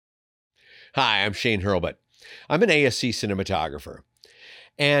Hi, I'm Shane Hurlbut. I'm an ASC cinematographer,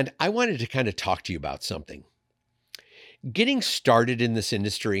 and I wanted to kind of talk to you about something. Getting started in this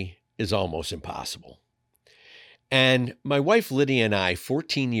industry is almost impossible. And my wife Lydia and I,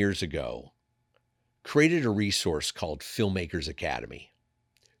 14 years ago, created a resource called Filmmakers Academy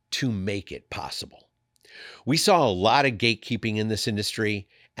to make it possible. We saw a lot of gatekeeping in this industry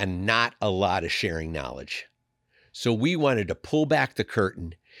and not a lot of sharing knowledge. So we wanted to pull back the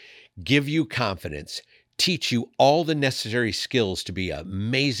curtain, give you confidence, teach you all the necessary skills to be an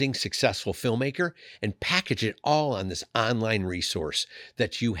amazing, successful filmmaker, and package it all on this online resource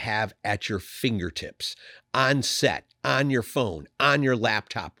that you have at your fingertips, on set, on your phone, on your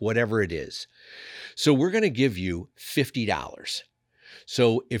laptop, whatever it is. So we're going to give you $50.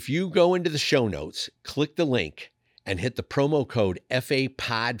 So if you go into the show notes, click the link, and hit the promo code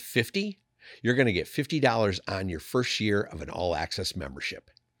FAPOD50, you're going to get $50 on your first year of an all-access membership.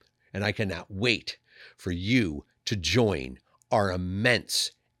 And I cannot wait for you to join our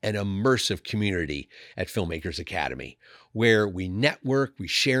immense and immersive community at Filmmakers Academy, where we network, we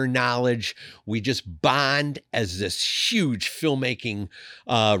share knowledge, we just bond as this huge filmmaking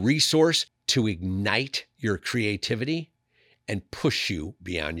resource to ignite your creativity and push you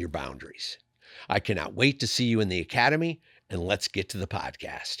beyond your boundaries. I cannot wait to see you in the Academy, and let's get to the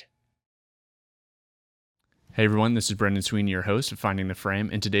podcast. Hey everyone, this is Brendan Sweeney, your host of Finding the Frame.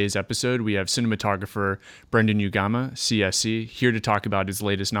 In today's episode, we have cinematographer Brendan Uegama, CSC, here to talk about his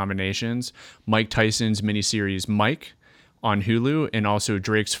latest nominations, Mike Tyson's miniseries Mike on Hulu, and also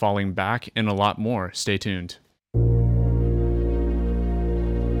Drake's Falling Back, and a lot more. Stay tuned.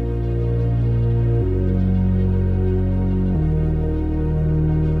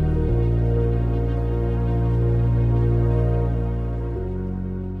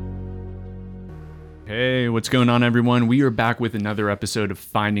 Hey, what's going on, everyone? We are back with another episode of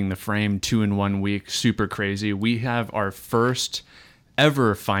Finding the Frame, 2 in 1 week. Super crazy. We have our first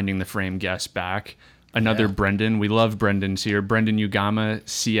ever Finding the Frame guest back. Another Brendan. We love Brendan's here. Brendan Uegama,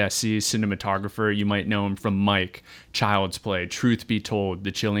 CSC, cinematographer. You might know him from Mike, Child's Play, Truth Be Told,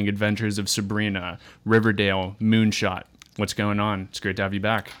 The Chilling Adventures of Sabrina, Riverdale, Moonshot. What's going on? It's great to have you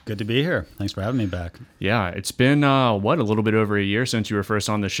back. Good to be here. Thanks for having me back. Yeah, it's been, a little bit over a year since you were first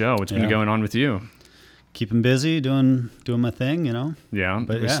on the show. What's been going on with you? Keeping busy, doing my thing, you know? Yeah.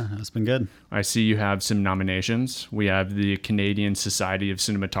 But yeah, it's been good. I see you have some nominations. We have the Canadian Society of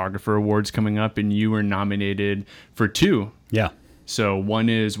Cinematographer Awards coming up, and you were nominated for 2. Yeah. So one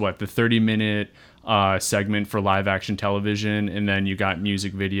is, the 30-minute segment for live action television, and then you got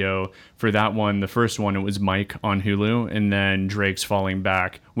music video for that one. The first one, it was Mike on Hulu, and then Drake's Falling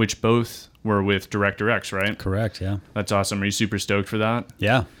Back, which both were with Director X, right? Correct, yeah. That's awesome. Are you super stoked for that?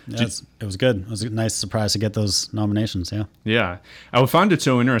 Yeah, it was good. It was a nice surprise to get those nominations, yeah. Yeah. I found it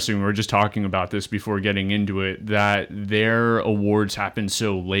so interesting. We were just talking about this before getting into it, that their awards happen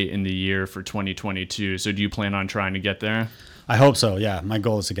so late in the year for 2022. So do you plan on trying to get there? I hope so, yeah. My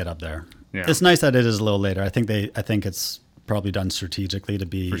goal is to get up there. Yeah. It's nice that it is a little later. I think it's probably done strategically to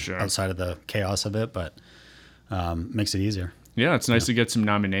be outside of the chaos of it, but makes it easier. Yeah, it's nice to get some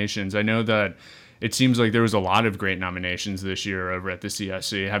nominations. I know that it seems like there was a lot of great nominations this year over at the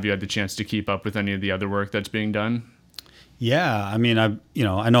CSC. Have you had the chance to keep up with any of the other work that's being done? Yeah, I mean, I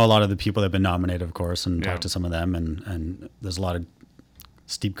know a lot of the people that have been nominated, of course, and talked to some of them, and there's a lot of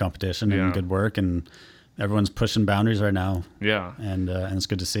steep competition and good work, and everyone's pushing boundaries right now. Yeah. And it's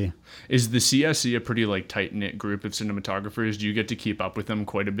good to see. Is the CSC a pretty tight-knit group of cinematographers? Do you get to keep up with them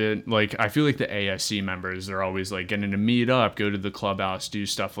quite a bit? I feel like the ASC members are always getting to meet up, go to the clubhouse, do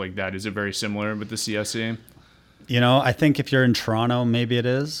stuff like that. Is it very similar with the CSC? I think if you're in Toronto, maybe it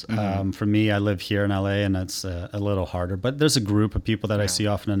is. Mm-hmm. For me, I live here in LA, and it's a little harder. But there's a group of people that I see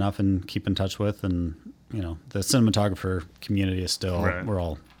often enough and keep in touch with. And, the cinematographer community is still, we're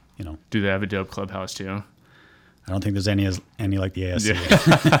all, Do they have a dope clubhouse too? I don't think there's any like the ASC.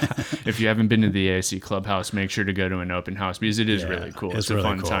 Yeah. If you haven't been to the ASC clubhouse, make sure to go to an open house because it is really cool. It's a really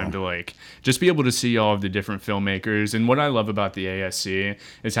fun time to just be able to see all of the different filmmakers. And what I love about the ASC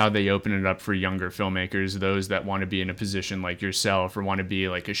is how they open it up for younger filmmakers, those that want to be in a position like yourself or want to be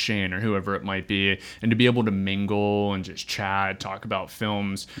like a Shane or whoever it might be, and to be able to mingle and just chat, talk about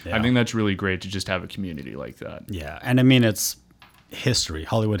films. Yeah. I think that's really great to just have a community like that. Yeah. And I mean, it's history,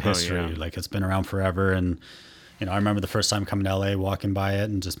 Hollywood history. Oh, yeah. It's been around forever. And I remember the first time coming to LA, walking by it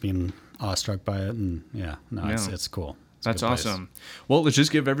and just being awestruck by it. And it's cool. That's awesome. Well, let's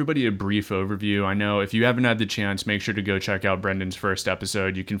just give everybody a brief overview. I know if you haven't had the chance, make sure to go check out Brendan's first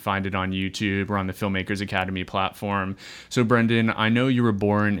episode. You can find it on YouTube or on the Filmmakers Academy platform. So, Brendan, I know you were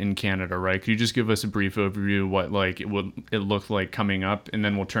born in Canada, right? Could you just give us a brief overview what it looked like coming up, and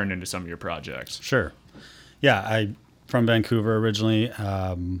then we'll turn into some of your projects. Sure. Yeah, I from Vancouver originally.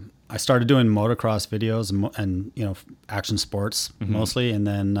 I started doing motocross videos and action sports mostly, and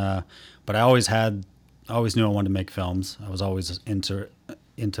then but I always knew I wanted to make films. I was always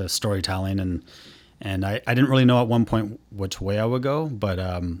into storytelling, and I didn't really know at one point which way I would go, but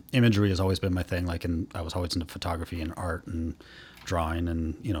imagery has always been my thing. I was always into photography and art and drawing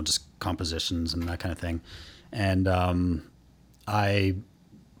and just compositions and that kind of thing. And I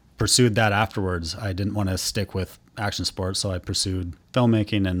pursued that afterwards. I didn't want to stick with action sports, so I pursued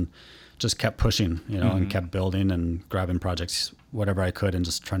filmmaking and just kept pushing, and kept building and grabbing projects, whatever I could, and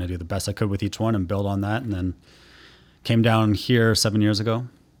just trying to do the best I could with each one and build on that. And then came down here 7 years ago,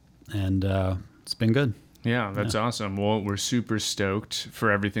 and it's been good. Yeah, that's awesome. Well, we're super stoked for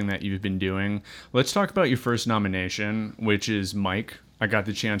everything that you've been doing. Let's talk about your first nomination, which is Mike. I got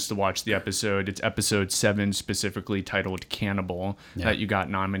the chance to watch the episode. It's episode 7, specifically titled Cannibal, that you got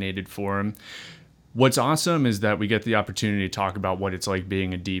nominated for. What's awesome is that we get the opportunity to talk about what it's like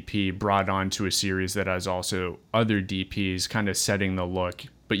being a DP brought onto a series that has also other DPs kind of setting the look,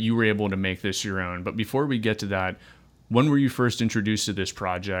 but you were able to make this your own. But before we get to that, when were you first introduced to this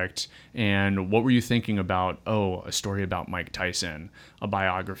project, and what were you thinking about, a story about Mike Tyson, a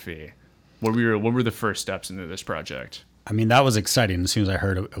biography? What were the first steps into this project? I mean, that was exciting as soon as I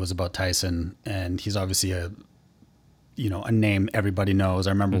heard it was about Tyson, and he's obviously a name everybody knows.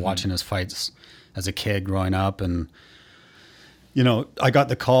 I remember watching his fights as a kid growing up, and I got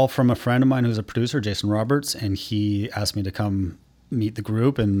the call from a friend of mine who's a producer, Jason Roberts, and he asked me to come meet the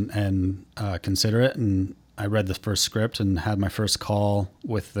group and consider it. And I read the first script and had my first call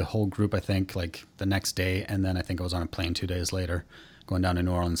with the whole group, I think, like the next day. And then I think I was on a plane 2 days later going down to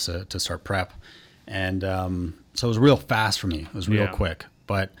New Orleans to start prep. And so it was real fast for me. It was real quick.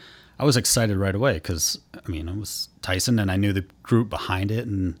 But I was excited right away because, it was Tyson, and I knew the group behind it,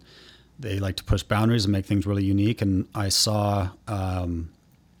 and they like to push boundaries and make things really unique. And I saw some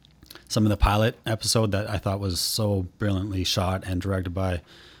of the pilot episode that I thought was so brilliantly shot and directed by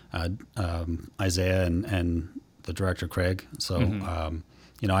Isaiah and the director, Craig. So,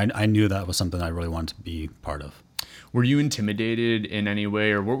 I knew that was something I really wanted to be part of. Were you intimidated in any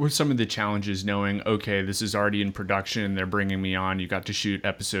way, or what were some of the challenges knowing, okay, this is already in production, they're bringing me on, you got to shoot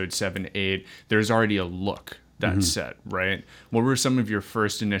episode 7, 8, there's already a look that's set, right? What were some of your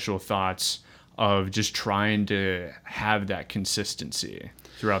first initial thoughts of just trying to have that consistency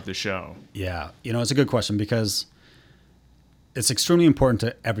throughout the show? Yeah, it's a good question because it's extremely important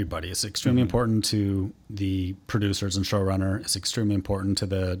to everybody. It's extremely important to the producers and showrunner. It's extremely important to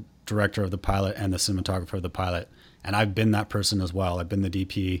the director of the pilot and the cinematographer of the pilot. And I've been that person as well. I've been the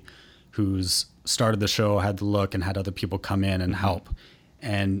DP who's started the show, had the look, and had other people come in and help.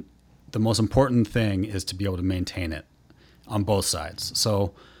 And the most important thing is to be able to maintain it on both sides.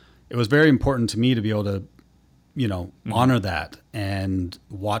 So it was very important to me to be able to, honor that and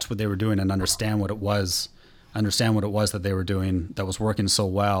watch what they were doing and understand what it was that they were doing that was working so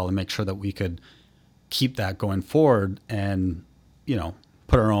well, and make sure that we could keep that going forward and,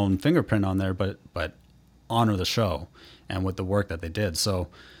 put our own fingerprint on there, but honor the show and with the work that they did. So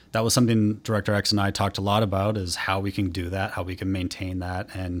that was something Director X and I talked a lot about, is how we can do that, how we can maintain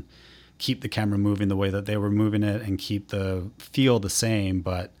that and keep the camera moving the way that they were moving it and keep the feel the same,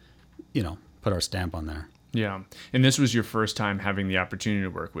 but, put our stamp on there. Yeah. And this was your first time having the opportunity to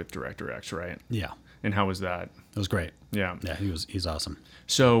work with Director X, right? Yeah. And how was that? It was great. Yeah. Yeah, he's awesome.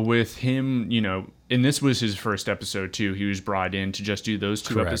 So with him, and this was his first episode too. He was brought in to just do those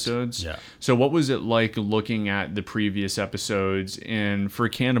 2 episodes. Yeah. So what was it like looking at the previous episodes? And for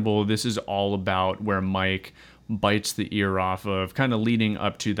Cannibal, this is all about where Mike bites the ear off of, kind of leading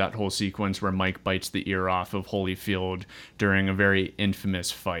up to that whole sequence where Mike bites the ear off of Holyfield during a very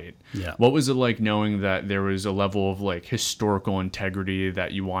infamous fight. Yeah. What was it like knowing that there was a level of like historical integrity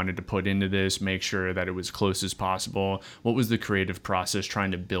that you wanted to put into this, make sure that it was close as possible? What was the creative process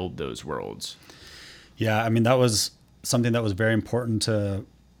trying to build those worlds? Yeah, that was something that was very important to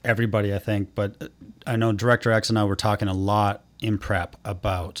everybody, I think. But I know Director X and I were talking a lot in prep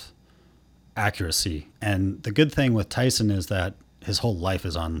about accuracy. And the good thing with Tyson is that his whole life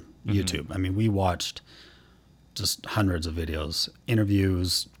is on YouTube. We watched just hundreds of videos,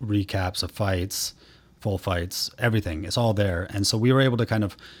 interviews, recaps of fights, full fights, everything. It's all there. And so we were able to kind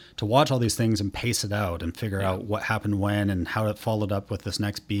of to watch all these things and pace it out and figure out what happened when and how it followed up with this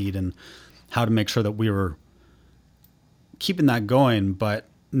next beat and how to make sure that we were keeping that going, but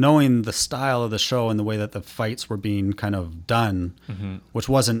knowing the style of the show and the way that the fights were being kind of done, which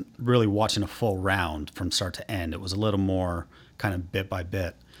wasn't really watching a full round from start to end. It was a little more kind of bit by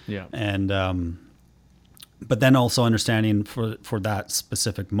bit. Yeah. And but then also understanding for that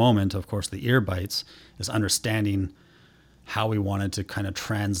specific moment, of course, the ear bites is understanding how we wanted to kind of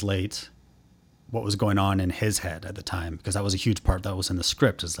translate what was going on in his head at the time, because that was a huge part that was in the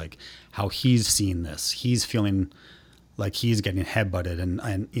script, is like how he's seeing this. He's feeling like he's getting headbutted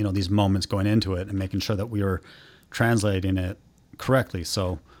and you know, these moments going into it and making sure that we were translating it correctly.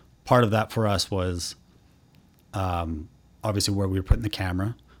 So part of that for us was obviously where we were putting the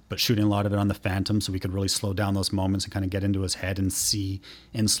camera, but shooting a lot of it on the Phantom so we could really slow down those moments and kind of get into his head and see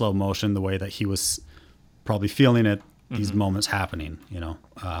in slow motion the way that he was probably feeling it, these moments happening, you know,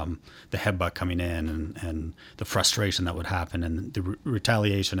 the headbutt coming in and the frustration that would happen and the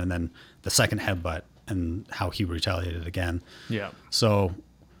retaliation and then the second headbutt and how he retaliated again. Yeah. So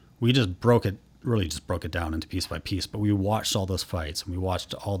we just broke it down into piece by piece, but we watched all those fights and we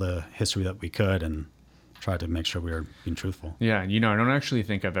watched all the history that we could and tried to make sure we were being truthful. Yeah, you know, I don't actually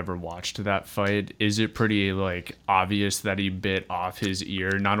think I've ever watched that fight. Is it pretty like obvious that he bit off his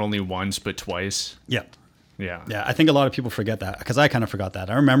ear not only once but twice? Yeah. Yeah. Yeah, I think a lot of people forget that, because I kind of forgot that.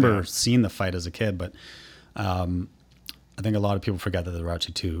 I remember seeing the fight as a kid, but I think a lot of people forget that there were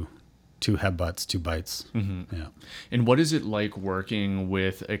actually two headbutts, 2 bites. Yeah. And what is it like working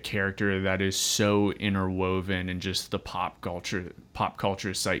with a character that is so interwoven in just the pop culture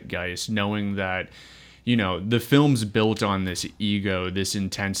zeitgeist, knowing that, you know, the film's built on this ego, this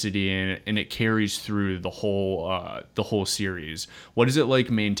intensity, and it carries through the whole series. What is it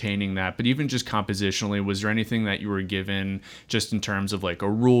like maintaining that? But even just compositionally, was there anything that you were given just in terms of like a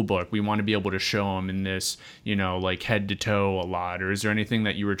rule book? We want to be able to show them in this, you know, like head to toe a lot. Or is there anything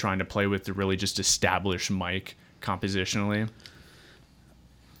that you were trying to play with to really just establish Mike compositionally?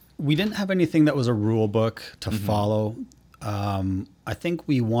 We didn't have anything that was a rule book to follow. I think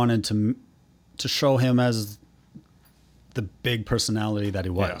we wanted to show him as the big personality that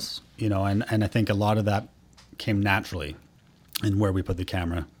he was, you know, and I think a lot of that came naturally in where we put the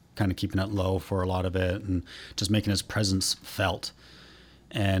camera, kind of keeping it low for a lot of it and just making his presence felt.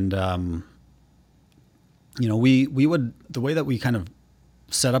 And, you know, we would, the way that we kind of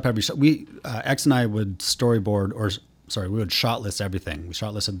set up every shot, X and I would storyboard, we would shot list everything. We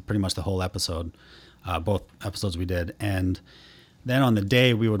shot listed pretty much the whole episode, both episodes we did. And then on the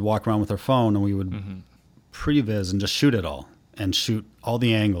day we would walk around with our phone and we would previs and just shoot it all and shoot all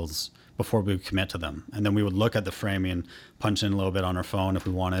the angles before we would commit to them. And then we would look at the framing and punch in a little bit on our phone if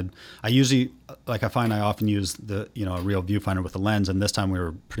we wanted. I often use a real viewfinder with a lens. And this time we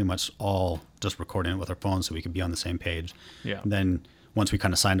were pretty much all just recording it with our phone so we could be on the same page. Yeah. And then once we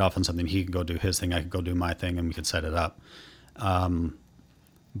kind of signed off on something, he could go do his thing, I could go do my thing, and we could set it up.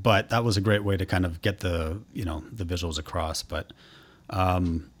 But that was a great way to kind of get the visuals across. But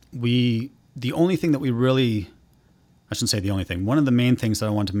the only thing that we really, I shouldn't say the only thing, one of the main things that I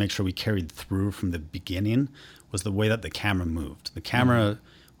wanted to make sure we carried through from the beginning was the way that the camera moved. The camera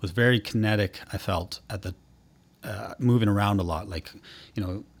was very kinetic, I felt, at the moving around a lot. Like, you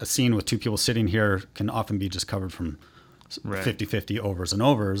know, a scene with 2 people sitting here can often be just covered from 50-50 overs and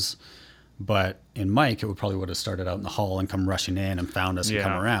overs. But in Mike, it probably would have started out in the hall and come rushing in and found us and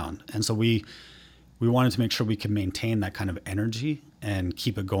come around. And so we wanted to make sure we could maintain that kind of energy and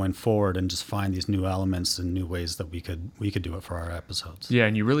keep it going forward and just find these new elements and new ways that we could do it for our episodes. Yeah,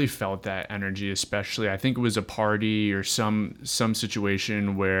 and you really felt that energy, especially. I think it was a party or some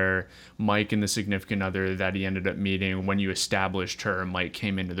situation where Mike and the significant other that he ended up meeting, when you established her, Mike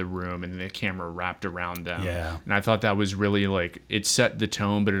came into the room and the camera wrapped around them. Yeah. And I thought that was really like, it set the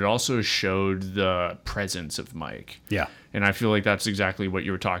tone, but it also showed the presence of Mike. Yeah. And I feel like that's exactly what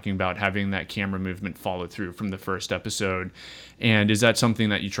you were talking about, having that camera movement follow through from the first episode. And is that something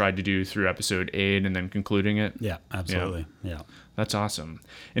that you tried to do through episode 8 and then concluding it? Yeah, absolutely. Yeah. That's awesome.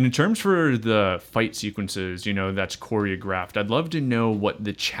 And in terms for the fight sequences, you know, that's choreographed, I'd love to know what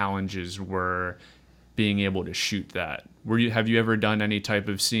the challenges were being able to shoot that. Have you ever done any type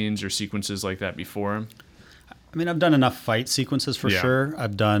of scenes or sequences like that before? I mean, I've done enough fight sequences for sure.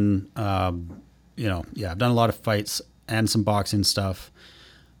 I've done, I've done a lot of fights and some boxing stuff.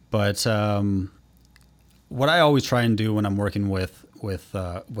 But what I always try and do when I'm working with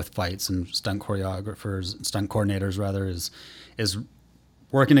fights and stunt choreographers, stunt coordinators rather, is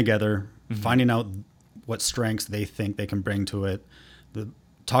working together, finding out what strengths they think they can bring to it,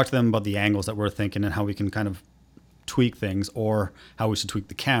 talk to them about the angles that we're thinking and how we can kind of tweak things, or how we should tweak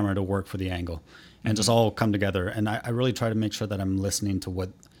the camera to work for the angle, and just all come together. And I really try to make sure that I'm listening to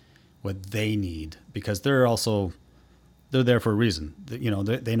what they need, because they're also they're there for a reason.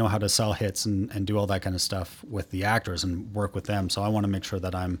 They know how to sell hits and do all that kind of stuff with the actors and work with them. So I want to make sure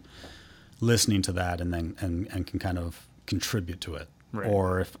that I'm listening to that and then and can kind of contribute to it. Right.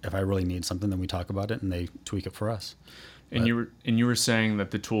 Or if I really need something, then we talk about it and they tweak it for us. And you were saying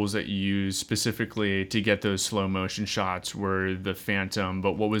that the tools that you use specifically to get those slow motion shots were the Phantom,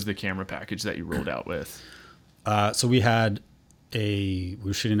 but what was the camera package that you rolled out with? So we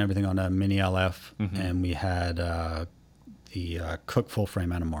were shooting everything on a mini LF, and we had the Cook full frame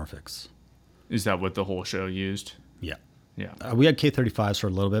anamorphics. Is that what the whole show used? Yeah. Yeah. We had K35s for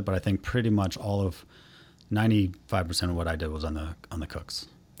a little bit, but I think pretty much all of 95% of what I did was on the Cooks.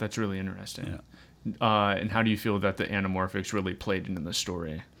 That's really interesting. Yeah. And how do you feel that the anamorphics really played into the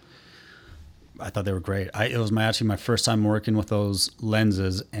story? I thought they were great. It was actually my first time working with those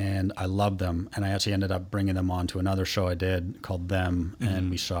lenses, and I loved them. And I actually ended up bringing them on to another show I did called Them, and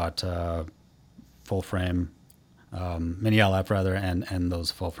we shot full frame, mini LF rather, and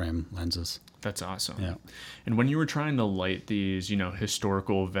those full frame lenses. That's awesome. Yeah. And when you were trying to light these,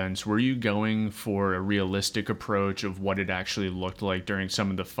 historical events, were you going for a realistic approach of what it actually looked like during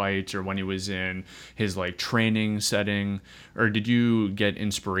some of the fights or when he was in his training setting? Or did you get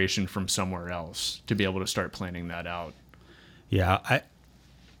inspiration from somewhere else to be able to start planning that out? Yeah,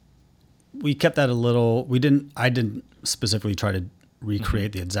 we kept that a little, I didn't specifically try to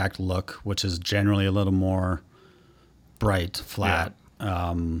recreate the exact look, which is generally a little more bright, flat.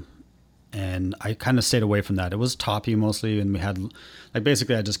 Yeah. And I kind of stayed away from that. It was toppy mostly, and we had,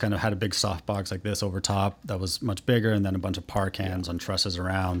 basically I just kind of had a big softbox like this over top that was much bigger, and then a bunch of par cans on trusses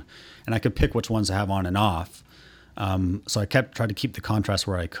around, and I could pick which ones to have on and off. So I tried to keep the contrast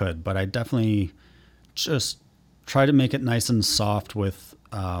where I could, but I definitely just tried to make it nice and soft with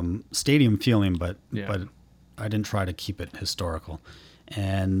stadium feeling, but I didn't try to keep it historical.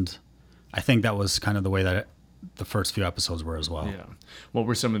 And I think that was kind of the way that the first few episodes were as well. Yeah. What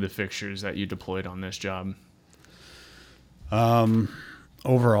were some of the fixtures that you deployed on this job?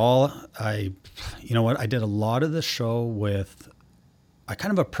 Overall, I did a lot of the show I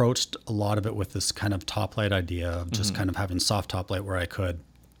kind of approached a lot of it with this kind of top light idea of just kind of having soft top light where I could.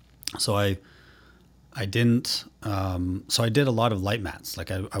 So I didn't, so I did a lot of light mats.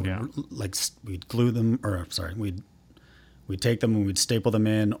 We'd glue them, we'd take them and we'd staple them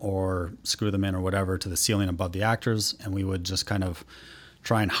in or screw them in or whatever to the ceiling above the actors, and we would just kind of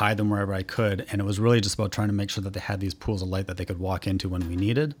try and hide them wherever I could. And it was really just about trying to make sure that they had these pools of light that they could walk into when we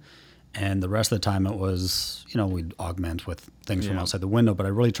needed. And the rest of the time it was, we'd augment with things from outside the window, but I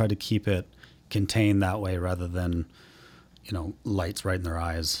really tried to keep it contained that way rather than, lights right in their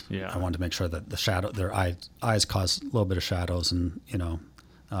eyes. Yeah. I wanted to make sure that their eyes caused a little bit of shadows and,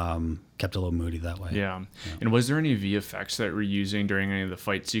 kept a little moody that way. Yeah. And was there any VFX that were using during any of the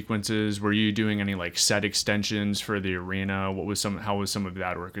fight sequences? Were you doing any set extensions for the arena? How was some of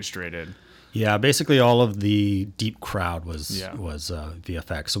that orchestrated? Yeah, basically all of the deep crowd was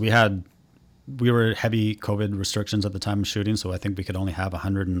VFX. So we were heavy COVID restrictions at the time of shooting, so I think we could only have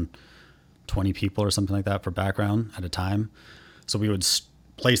 120 people or something like that for background at a time. So we would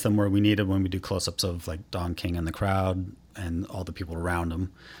place them where we needed when we do close-ups of Don King and the crowd and all the people around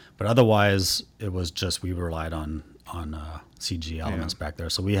him. But otherwise, it was just we relied on CG elements back there.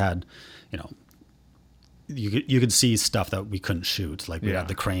 So we had, you could see stuff that we couldn't shoot. We had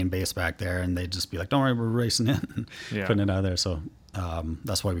the crane base back there, and they'd just be like, "Don't worry, we're racing in," and putting it out there. So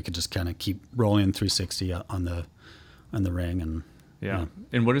that's why we could just kind of keep rolling 360 on the ring and. Yeah.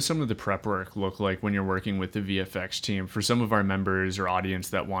 And what does some of the prep work look like when you're working with the VFX team? For some of our members or audience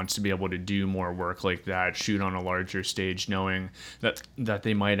that wants to be able to do more work like that, shoot on a larger stage, knowing that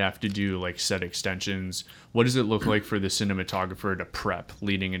they might have to do set extensions, what does it look like for the cinematographer to prep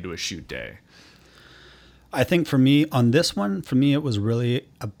leading into a shoot day? I think for me, on this one, it was really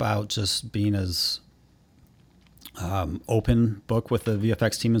about just being as open book with the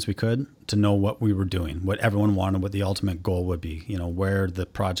VFX team as we could to know what we were doing, what everyone wanted, what the ultimate goal would be, where the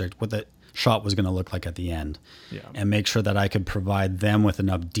project, what the shot was going to look like at the end, and make sure that I could provide them with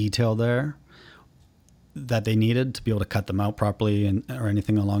enough detail there that they needed to be able to cut them out properly or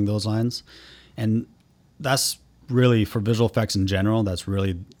anything along those lines. And that's really, for visual effects in general, that's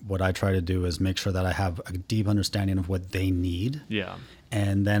really what I try to do, is make sure that I have a deep understanding of what they need. Yeah.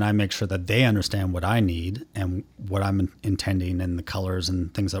 And then I make sure that they understand what I need and what I'm intending and the colors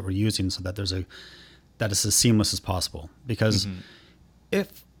and things that we're using, so that that it's as seamless as possible. Because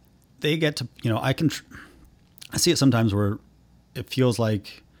if they get to, I see it sometimes where it feels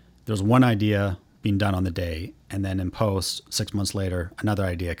like there's one idea being done on the day, and then in post, 6 months later, another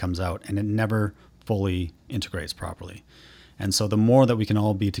idea comes out, and it never fully integrates properly. And so the more that we can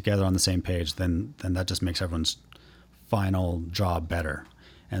all be together on the same page, then that just makes everyone's final job better.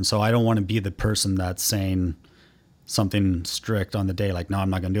 And so I don't want to be the person that's saying something strict on the day, like, no, I'm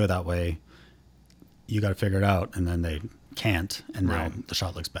not going to do it that way. You got to figure it out. And then they can't. And now the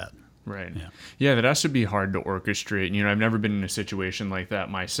shot looks bad. Right. Yeah, that has to be hard to orchestrate. You know, I've never been in a situation like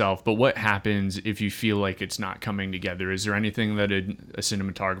that myself, but what happens if you feel like it's not coming together? Is there anything that a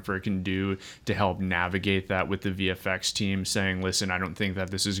cinematographer can do to help navigate that with the VFX team, saying, listen, I don't think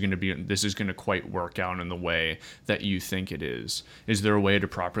that this is going to quite work out in the way that you think it is? Is there a way to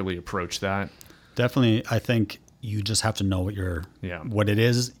properly approach that? Definitely. I think you just have to know what it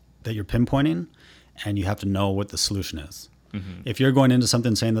is that you're pinpointing, and you have to know what the solution is. Mm-hmm. If you're going into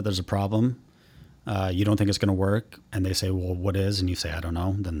something saying that there's a problem, you don't think it's going to work, and they say, well, what is? And you say, I don't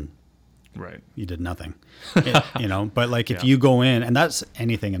know, then you did nothing. But like if you go in, and that's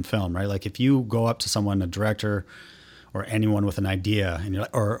anything in film, right? Like if you go up to someone, a director or anyone with an idea, and you're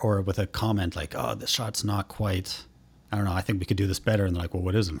like, or with a comment like, oh, this shot's not quite, I don't know, I think we could do this better. And they're like, well,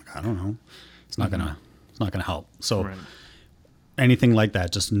 what is it? I'm like, I don't know. It's not going to help. So anything like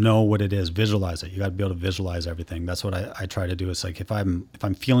that, just know what it is, visualize it. You got to be able to visualize everything. That's what I try to do. It's like if I'm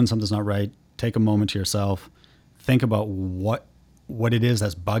feeling something's not right, take a moment to yourself, think about what it is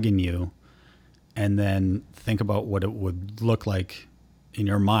that's bugging you, and then think about what it would look like in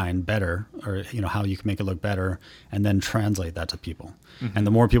your mind better, or how you can make it look better, and then translate that to people. Mm-hmm. And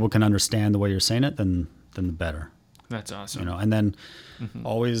the more people can understand the way you're saying it, then the better. That's awesome. And then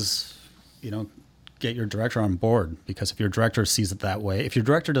always, get your director on board, because if your director sees it that way, if your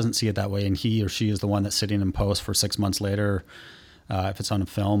director doesn't see it that way, and he or she is the one that's sitting in post for 6 months later, if it's on a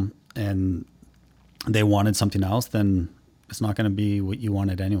film and they wanted something else, then it's not going to be what you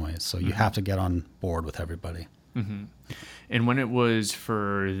wanted anyway. So you have to get on board with everybody. Mm-hmm. And when it was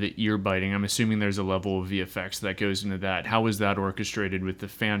for the ear biting, I'm assuming there's a level of VFX that goes into that. How was that orchestrated with the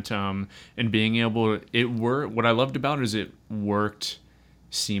Phantom and being able to, what I loved about it is it worked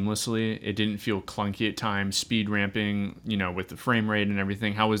seamlessly. It didn't feel clunky at times, speed ramping, with the frame rate and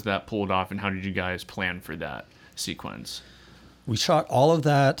everything. How was that pulled off, and how did you guys plan for that sequence? We shot all of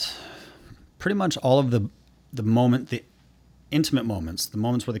that, pretty much all of the intimate moments, the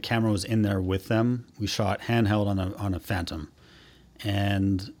moments where the camera was in there with them. We shot handheld on a Phantom,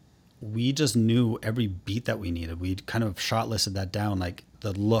 and we just knew every beat that we needed. We kind of shot listed that down, like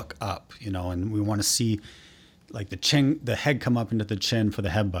the look up, and we want to see like the head come up into the chin for the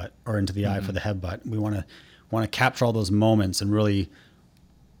headbutt, or into the eye for the headbutt. We want to capture all those moments and really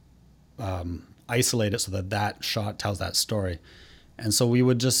isolate it so that shot tells that story. And so we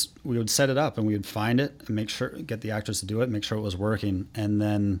would set it up, and we would find it and get the actors to do it, make sure it was working, and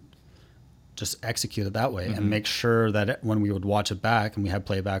then just execute it that way, and make sure that when we would watch it back, and we had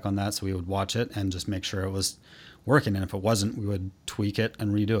playback on that, so we would watch it and just make sure it was working. And if it wasn't, we would tweak it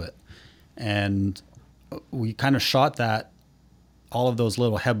and redo it. And we kind of shot that, all of those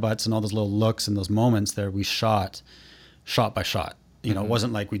little headbutts and all those little looks and those moments there, we shot by shot. It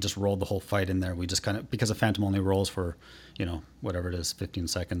wasn't like we just rolled the whole fight in there. We just kind of, because a Phantom only rolls for, whatever it is, 15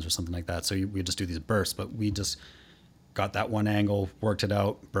 seconds or something like that. So we just do these bursts, but we just got that one angle, worked it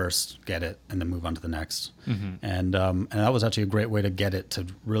out, burst, get it, and then move on to the next. Mm-hmm. And that was actually a great way to get it to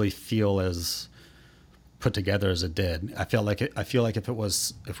really feel as put together as it did. I feel like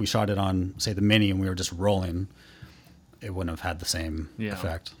if we shot it on, say, the Mini, and we were just rolling, it wouldn't have had the same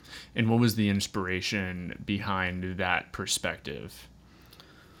effect. And what was the inspiration behind that perspective?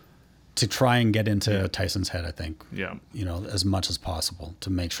 To try and get into Tyson's head, I think. Yeah. As much as possible, to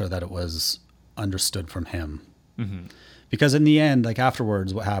make sure that it was understood from him. Mm-hmm. Because in the end, like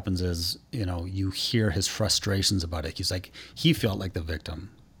afterwards, what happens is, you hear his frustrations about it. He's like, he felt like the victim.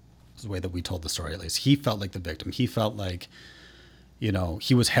 The way that we told the story, at least, he felt like the victim. He felt like,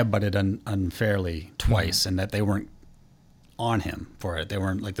 he was headbutted unfairly twice, and that they weren't on him for it. They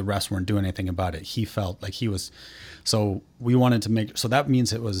weren't, like, the refs weren't doing anything about it. He felt like he was. So we wanted to so that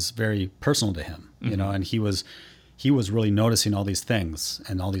means it was very personal to him, and he was really noticing all these things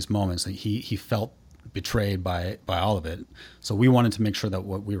and all these moments. That he felt betrayed by all of it. So we wanted to make sure that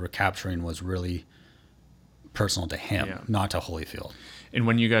what we were capturing was really personal to him, not to Holyfield. And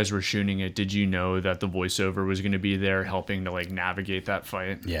when you guys were shooting it, did you know that the voiceover was going to be there helping to, like, navigate that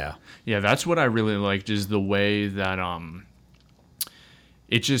fight? Yeah. Yeah, that's what I really liked, is the way that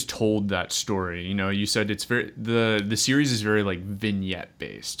it just told that story. You know, you said it's very, the series is very like vignette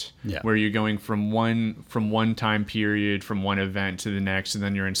based, where you're going from one time period, from one event to the next, and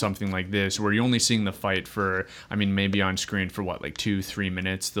then you're in something like this where you're only seeing the fight for, I mean, maybe on screen for what, like 2-3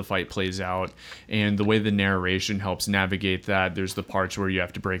 minutes the fight plays out, and the way the narration helps navigate that. There's the parts where you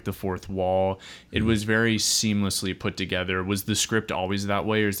have to break the fourth wall. It was very seamlessly put together. Was the script always that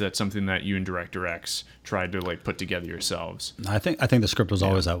way, or is that something that you and Director X tried to like put together yourselves? I think the script was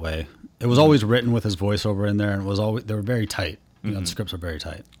always that way. It was always written with his voiceover in there, and it was always, they were very tight. You know, the scripts are very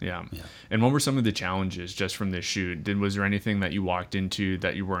tight. Yeah. And what were some of the challenges just from this shoot? Was there anything that you walked into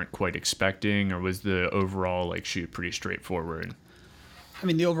that you weren't quite expecting, or was the overall like shoot pretty straightforward? I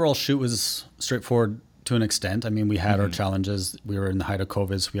mean, the overall shoot was straightforward to an extent. I mean, we had our challenges. We were in the height of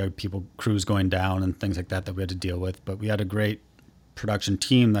COVID, so we had crews going down and things like that we had to deal with. But we had a great production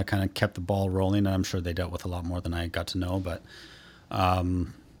team that kind of kept the ball rolling, and I'm sure they dealt with a lot more than I got to know. But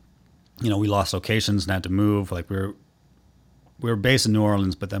you know, we lost locations and had to move. Like we were based in New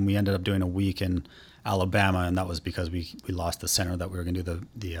Orleans, but then we ended up doing a week in Alabama, and that was because we lost the center that we were going to do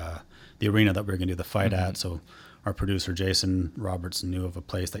the arena that we were going to do the fight at. So our producer Jason Robertson knew of a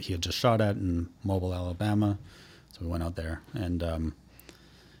place that he had just shot at in Mobile, Alabama. So we went out there, and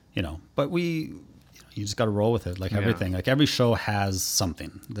you know, but you just got to roll with it, like everything. Like every show has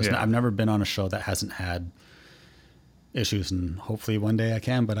something. I've never been on a show that hasn't had issues, and hopefully one day I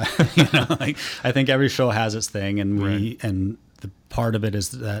can. But I think every show has its thing, and and the part of it is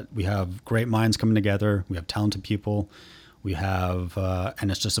that we have great minds coming together. We have talented people. We have,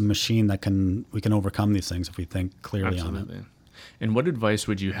 and it's just a machine that we can overcome these things if we think clearly on it. And what advice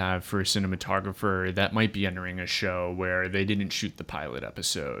would you have for a cinematographer that might be entering a show where they didn't shoot the pilot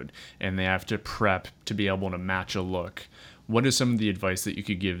episode and they have to prep to be able to match a look? What is some of the advice that you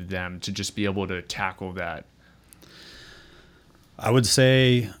could give them to just be able to tackle that? I would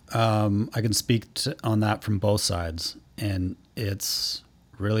say I can speak on that from both sides. And it's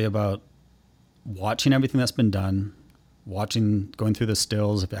really about watching everything that's been done, going through the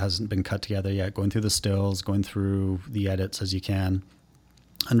stills if it hasn't been cut together yet, going through the stills, going through the edits as you can,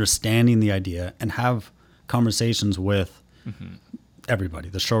 understanding the idea, and have conversations with everybody,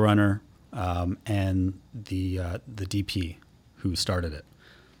 the showrunner and the DP who started it.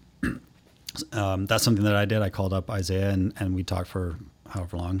 That's something that I did. I called up Isaiah and we talked for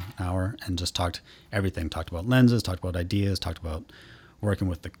however long, an hour, and just talked everything. Talked about lenses, talked about ideas, talked about working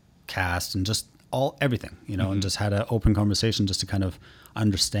with the cast, and just everything, you know, and just had an open conversation just to kind of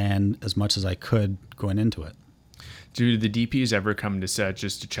understand as much as I could going into it. Do the DPs ever come to set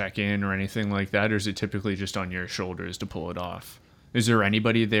just to check in or anything like that, or is it typically just on your shoulders to pull it off? Is there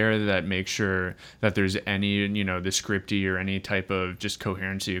anybody there that makes sure that there's any, you know, the scripty or any type of just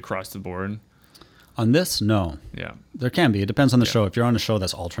coherency across the board? On this, no. Yeah. There can be. It depends on the show. If you're on a show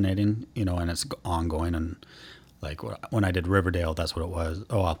that's alternating, you know, and it's ongoing, and like when I did Riverdale, that's what it was.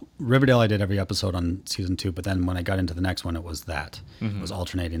 Oh, well, Riverdale, I did every episode on season 2, but then when I got into the next one, it was that. It was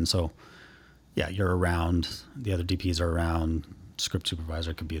alternating. So, yeah, you're around. The other DPs are around. Script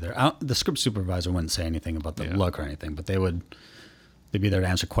supervisor could be there. The script supervisor wouldn't say anything about the look or anything, but they'd be there to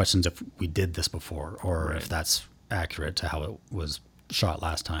answer questions if we did this before, or if that's accurate to how it was shot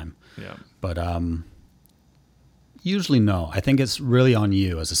last time. Yeah. But usually no. I think it's really on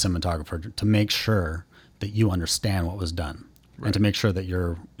you as a cinematographer to make sure that you understand what was done, and to make sure that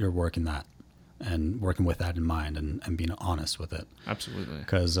you're working that and working with that in mind, and being honest with it. Absolutely.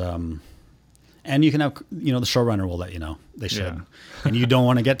 Because and you can have, you know, the showrunner will let you know. They should. Yeah. And you don't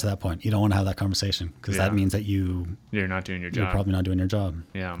want to get to that point. You don't want to have that conversation, because that means that you're not doing your job. probably not doing your job.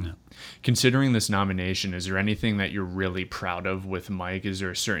 Yeah. Considering this nomination, is there anything that you're really proud of with Mike? Is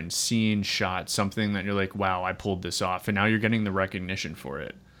there a certain scene, shot, something that you're like, wow, I pulled this off, and now you're getting the recognition for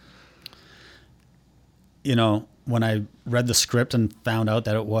it? You know, when I read the script and found out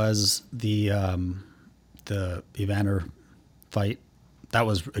that it was the Evander fight, that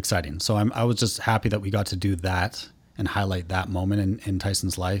was exciting. So I was just happy that we got to do that and highlight that moment in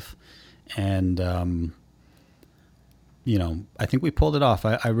Tyson's life. And, you know, I think we pulled it off.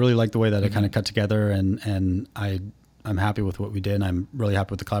 I really like the way that it kind of cut together, and I'm happy with what we did. I'm really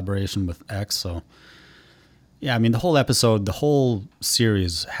happy with the collaboration with X. So, yeah, I mean, the whole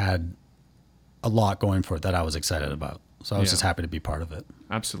series had a lot going for it that I was excited about. So I was just happy to be part of it.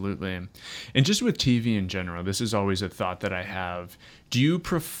 Absolutely. And just with TV in general, this is always a thought that I have. Do you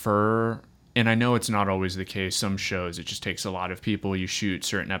prefer, and I know it's not always the case, some shows it just takes a lot of people, you shoot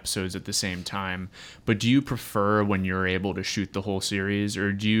certain episodes at the same time, but do you prefer when you're able to shoot the whole series,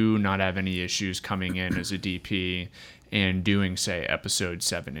 or do you not have any issues coming in as a DP and doing, say, episode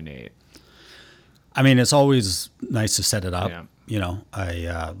 7 and 8? I mean, it's always nice to set it up.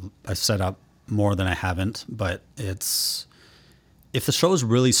 I set up more than I haven't, but if the show is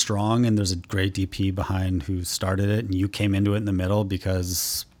really strong and there's a great DP behind who started it and you came into it in the middle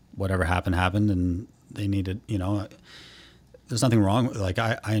because whatever happened and they needed, there's nothing wrong. Like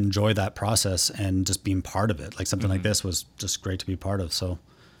I enjoy that process and just being part of it. Like something like this was just great to be part of. So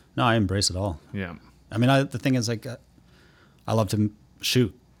no, I embrace it all. Yeah. I mean, the thing is like, I love to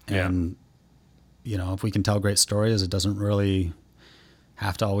shoot and, if we can tell great stories, it doesn't really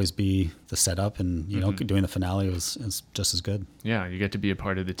have to always be the setup, and doing the finale is just as good. Yeah, you get to be a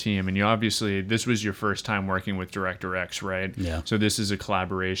part of the team, and you obviously, this was your first time working with Director X, right? Yeah. So this is a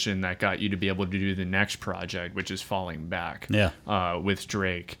collaboration that got you to be able to do the next project, which is Falling Back. Yeah. With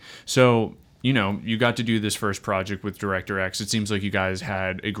Drake. So you got to do this first project with Director X. It seems like you guys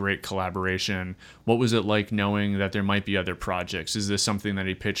had a great collaboration. What was it like knowing that there might be other projects? Is this something that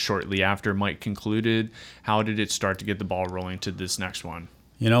he pitched shortly after Mike concluded? How did it start to get the ball rolling to this next one?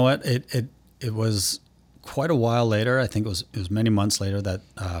 You know what? It was quite a while later. I think it was many months later that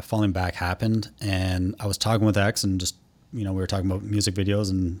Falling Back happened. And I was talking with X and just, we were talking about music videos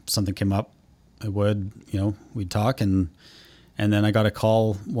and something came up. We'd talk and then I got a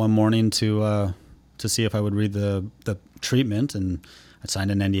call one morning to see if I would read the treatment, and I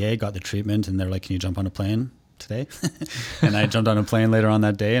signed an NDA, got the treatment, and they're like, "Can you jump on a plane today?" And I jumped on a plane later on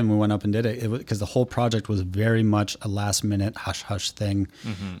that day, and we went up and did it. Because the whole project was very much a last minute hush hush thing,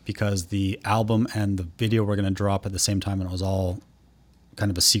 because the album and the video were going to drop at the same time, and it was all kind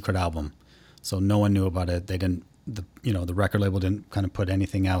of a secret album, so no one knew about it. They didn't, the record label didn't kind of put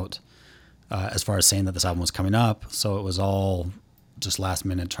anything out. As far as saying that this album was coming up. So it was all just last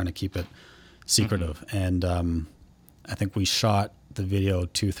minute trying to keep it secretive. And I think we shot the video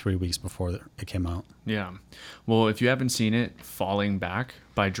 2-3 weeks before it came out. Yeah. Well, if you haven't seen it, Falling Back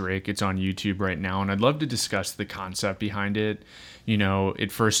by Drake, it's on YouTube right now. And I'd love to discuss the concept behind it.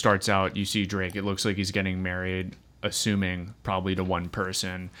 It first starts out, you see Drake, it looks like he's getting married, assuming probably to one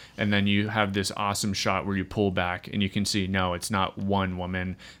person, and then you have this awesome shot where you pull back and you can see, no, it's not one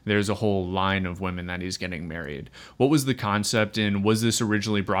woman, there's a whole line of women that he's getting married. What was the concept, and was this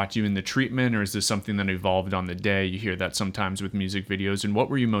originally brought to you in the treatment, or is this something that evolved on the day? You hear that sometimes with music videos. And what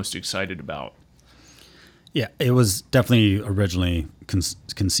were you most excited about? Yeah, it was definitely originally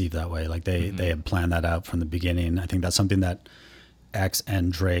conceived that way. Like they had planned that out from the beginning. I think that's something that X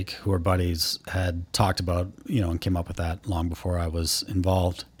and Drake, who are buddies, had talked about, and came up with that long before I was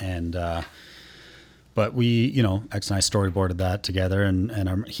involved. And but we, X and I storyboarded that together,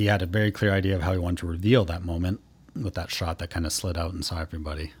 and he had a very clear idea of how he wanted to reveal that moment with that shot that kind of slid out and saw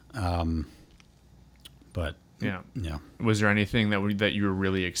everybody. But yeah, yeah. Was there anything that you were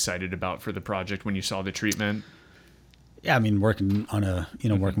really excited about for the project when you saw the treatment? Yeah, I mean, working on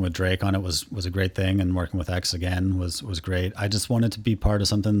working with Drake on it was a great thing, and working with X again was great. I just wanted to be part of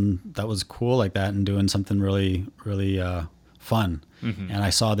something that was cool like that, and doing something really, really fun. And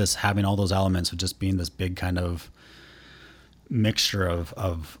I saw this having all those elements of just being this big kind of mixture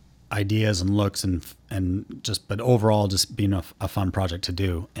of ideas and looks but overall just being a fun project to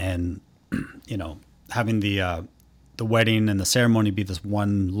do. And having the wedding and the ceremony be this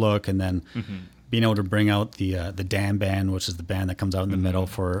one look, and then being able to bring out the Dan band, which is the band that comes out in the middle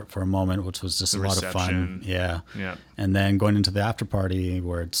for a moment, which was just a lot of fun. Yeah. And then going into the after party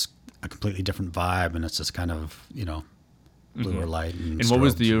where it's a completely different vibe, and it's just kind of, bluer light. And what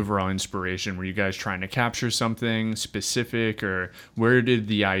was the overall inspiration? Were you guys trying to capture something specific, or where did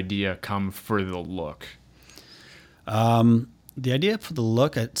the idea come for the look? The idea for the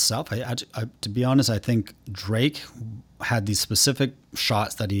look itself, I to be honest, I think Drake had these specific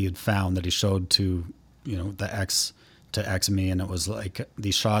shots that he had found that he showed to, the X and me, and it was like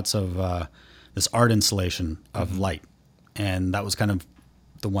these shots of this art installation of light, and that was kind of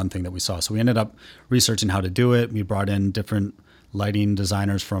the one thing that we saw. So we ended up researching how to do it. We brought in different lighting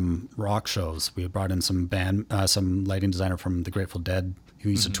designers from rock shows. We brought in some lighting designer from the Grateful Dead,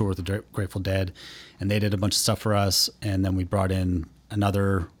 who used to tour with the Grateful Dead, and they did a bunch of stuff for us. And then we brought in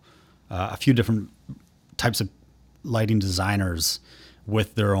a few different types of lighting designers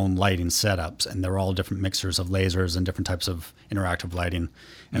with their own lighting setups, and they're all different mixers of lasers and different types of interactive lighting.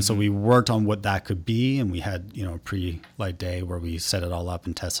 And so we worked on what that could be, and we had a pre-light day where we set it all up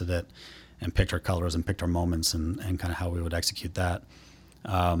and tested it and picked our colors and picked our moments and kind of how we would execute that.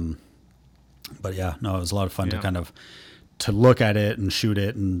 But yeah, no, it was a lot of fun to look at it and shoot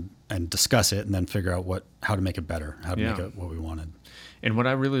it and discuss it, and then figure out how to make it better, how to make it what we wanted. And what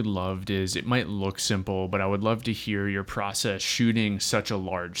I really loved is it might look simple, but I would love to hear your process shooting such a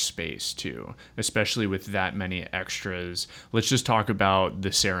large space too, especially with that many extras. Let's just talk about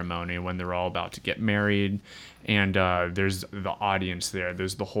the ceremony when they're all about to get married, and there's the audience there.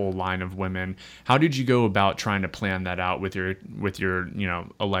 There's the whole line of women. How did you go about trying to plan that out with your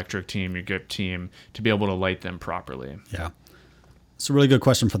electric team, your GIP team, to be able to light them properly? Yeah, it's a really good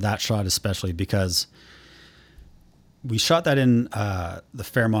question for that shot, especially because we shot that in the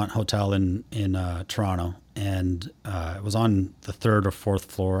Fairmont Hotel in Toronto, and it was on the 3rd or 4th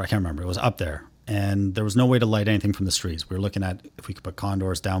floor. I can't remember. It was up there, and there was no way to light anything from the streets. We were looking at if we could put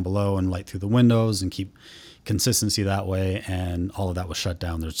condors down below and light through the windows and keep consistency that way, and all of that was shut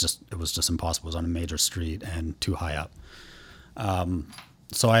down. It was just impossible. It was on a major street and too high up.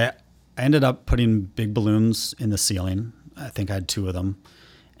 So I ended up putting big balloons in the ceiling. I think I had 2 of them,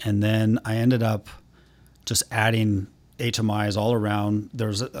 and then I ended up just adding HMIs all around. There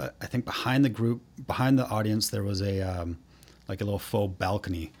was, I think, behind the audience, there was a like a little faux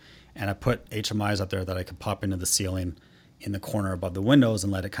balcony, and I put HMIs up there that I could pop into the ceiling in the corner above the windows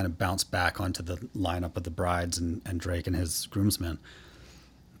and let it kind of bounce back onto the lineup of the brides and Drake and his groomsmen.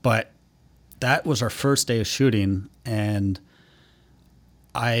 But that was our first day of shooting, and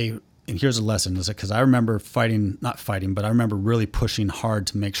here's a lesson, is it because I remember not fighting, but I remember really pushing hard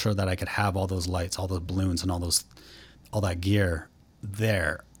to make sure that I could have all those lights, all those balloons, and all that gear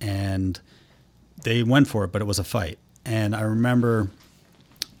there. And they went for it, but it was a fight. And I remember,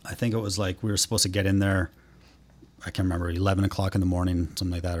 I think it was like we were supposed to get in there, I can't remember, 11 o'clock in the morning,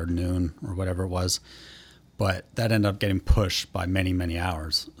 something like that, or noon, or whatever it was. But that ended up getting pushed by many, many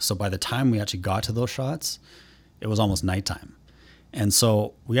hours. So by the time we actually got to those shots, it was almost nighttime. And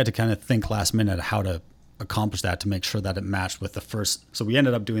so we had to kind of think last minute how to accomplish that to make sure that it matched with the first. So we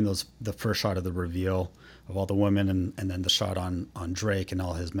ended up doing the first shot of the reveal of all the women, and then the shot on Drake and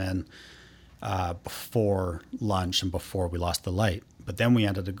all his men before lunch and before we lost the light. But then we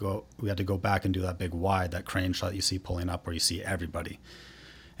had to go back and do that big wide, that crane shot you see pulling up where you see everybody.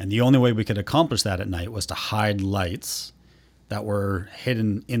 And the only way we could accomplish that at night was to hide lights that were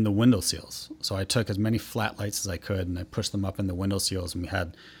hidden in the window sills. So I took as many flat lights as I could and I pushed them up in the window sills, and we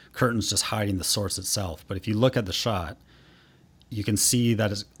had curtains just hiding the source itself. But if you look at the shot, you can see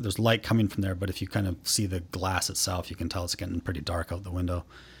that there's light coming from there, but if you kind of see the glass itself, you can tell it's getting pretty dark out the window.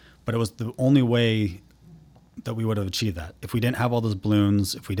 But it was the only way that we would have achieved that. If we didn't have all those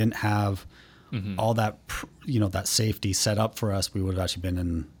balloons, if we didn't have all that, that safety set up for us, we would have actually been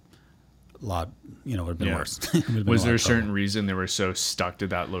in a lot, it would have been worse. Was there a certain reason they were so stuck to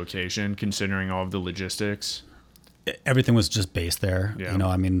that location, considering all of the logistics? Everything was just based there. Yeah.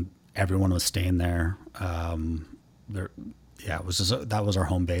 Everyone was staying there. It was just, that was our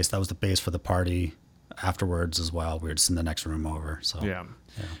home base. That was the base for the party afterwards as well. We were just in the next room over. So yeah.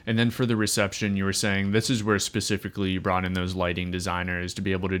 And then for the reception, you were saying this is where specifically you brought in those lighting designers to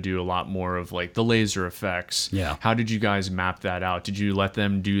be able to do a lot more of like the laser effects. Yeah. How did you guys map that out? Did you let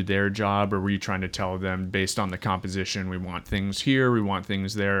them do their job, or were you trying to tell them based on the composition, we want things here, we want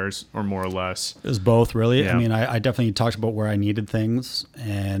things there, or more or less? It was both, really. Yeah. I definitely talked about where I needed things,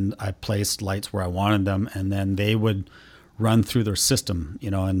 and I placed lights where I wanted them, and then they would run through their system,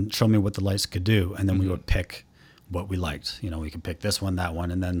 and show me what the lights could do, and then we would pick what we liked. We could pick this one, that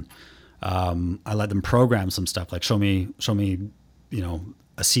one, and then I let them program some stuff, like show me,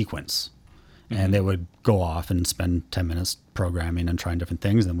 a sequence, and they would go off and spend 10 minutes programming and trying different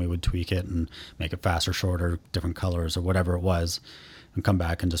things. Then we would tweak it and make it faster, shorter, different colors, or whatever it was, and come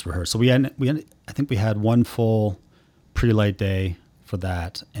back and just rehearse. So I think we had one full pre-light day for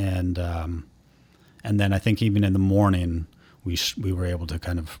that, and then I think even in the morning, we were able to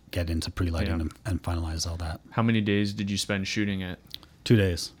kind of get into pre-lighting and finalize all that. How many days did you spend shooting it? 2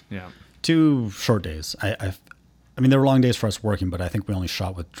 days. Yeah. 2 short days. There were long days for us working, but I think we only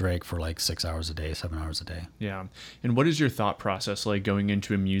shot with Drake for like 6 hours a day, 7 hours a day. Yeah. And what is your thought process like going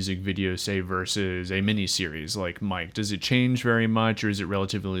into a music video, say, versus a mini series like Mike? Does it change very much, or is it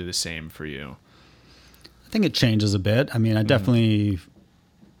relatively the same for you? I think it changes a bit. I definitely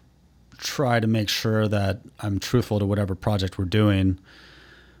try to make sure that I'm truthful to whatever project we're doing.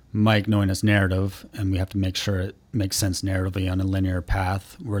 Mike knowing it's narrative, and we have to make sure it makes sense narratively on a linear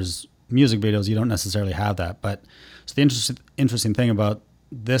path, whereas music videos, you don't necessarily have that. But so the interesting thing about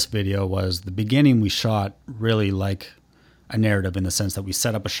this video was the beginning we shot really like a narrative, in the sense that we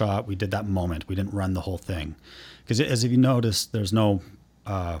set up a shot, we did that moment, we didn't run the whole thing. Because as if you notice, there's no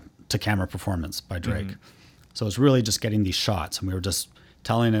to camera performance by Drake. So it's really just getting these shots, and we were just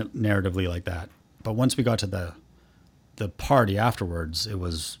telling it narratively like that. But once we got to the party afterwards, it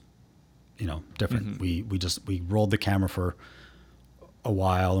was, different. We rolled the camera for a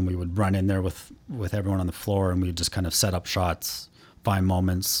while, and we would run in there with everyone on the floor, and we'd just kind of set up shots, find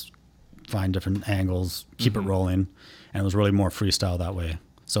moments, find different angles, keep it rolling, and it was really more freestyle that way.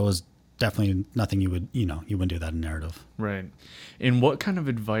 So it was definitely nothing you wouldn't do that in narrative. Right. And what kind of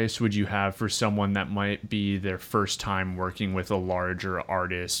advice would you have for someone that might be their first time working with a larger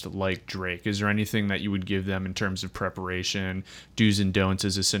artist like Drake? Is there anything that you would give them in terms of preparation, do's and don'ts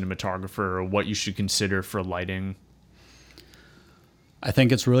as a cinematographer, or what you should consider for lighting? I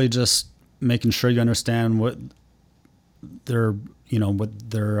think it's really just making sure you understand what their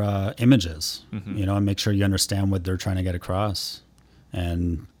image is, and make sure you understand what they're trying to get across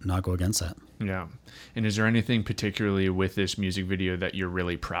and not go against that. Yeah. And is there anything particularly with this music video that you're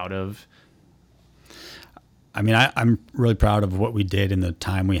really proud of? I mean, I'm really proud of what we did in the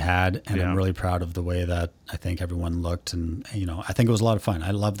time we had, and I'm really proud of the way that I think everyone looked. And, I think it was a lot of fun.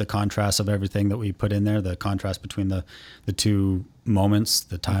 I love the contrast of everything that we put in there, the contrast between the two moments,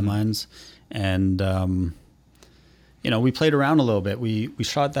 the timelines. And, we played around a little bit. We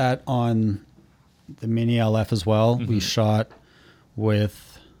shot that on the Mini LF as well. We shot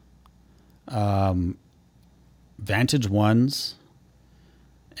with Vantage 1s,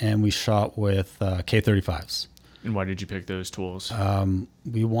 and we shot with K35s. And why did you pick those tools?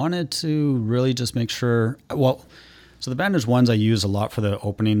 We wanted to really just make sure, so the Vantage 1s I use a lot for the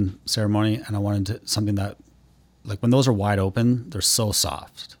opening ceremony, and I wanted something that, like, when those are wide open, they're so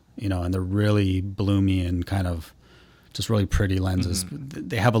soft, and they're really bloomy and kind of just really pretty lenses.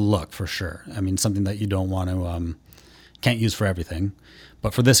 They have a look for sure. I mean, something that you don't want to, can't use for everything,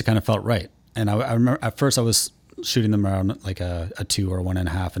 but for this, it kind of felt right. And I remember at first I was shooting them around like a 2 or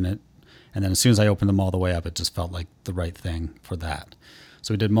 1.5, and then as soon as I opened them all the way up, it just felt like the right thing for that.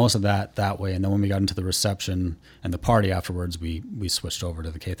 So we did most of that way. And then when we got into the reception and the party afterwards, we switched over to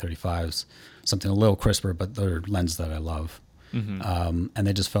the K35s, something a little crisper, but they're lenses that I love. And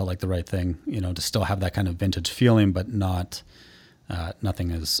they just felt like the right thing, to still have that kind of vintage feeling, but not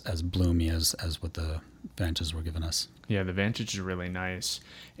nothing as bloomy as what the Vantages were giving us. Yeah, the Vantage is really nice.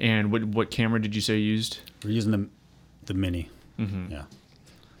 And what camera did you say you used? We're using the Mini. Yeah.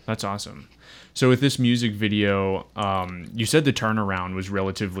 That's awesome. So with this music video, you said the turnaround was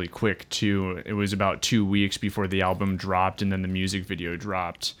relatively quick too. It was about 2 weeks before the album dropped and then the music video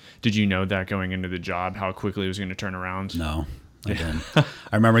dropped. Did you know that going into the job, how quickly it was going to turn around? No, I didn't.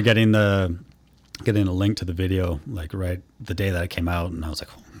 I remember getting a link to the video like right the day that it came out, and I was like,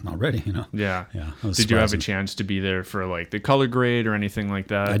 oh, I'm not ready, Yeah. Yeah. Did you have a chance to be there for like the color grade or anything like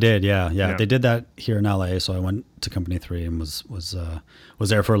that? I did, yeah. They did that here in LA, so I went to Company 3 and was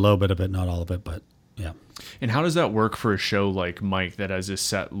there for a little bit of it, not all of it, but yeah. And how does that work for a show like Mike that has a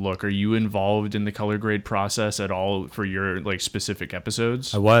set look? Are you involved in the color grade process at all for your like specific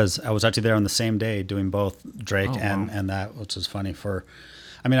episodes? I was actually there on the same day doing both Drake and that, which is funny. For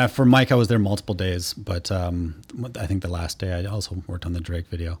Mike, I was there multiple days, but I think the last day I also worked on the Drake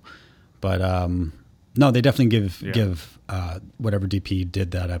video. But no, they definitely give whatever DP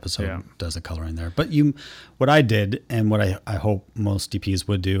did that episode does the coloring there. But what I did, and what I hope most DPs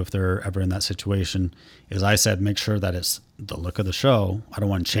would do if they're ever in that situation, is I said, make sure that it's the look of the show. I don't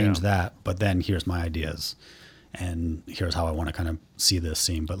want to change that, but then here's my ideas. And here's how I want to kind of see this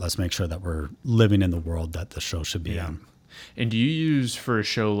scene. But let's make sure that we're living in the world that the show should be in. And do you use, for a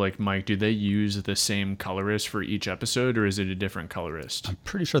show like Mike, do they use the same colorist for each episode, or is it a different colorist? I'm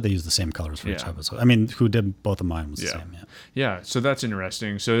pretty sure they use the same colors for each episode. I mean, who did both of mine was the same, Yeah, so that's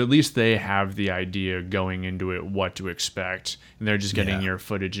interesting. So at least they have the idea going into it what to expect, and they're just getting your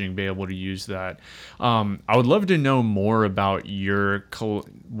footage and be able to use that. I would love to know more about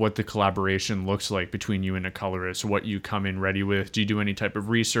what the collaboration looks like between you and a colorist, what you come in ready with. Do you do any type of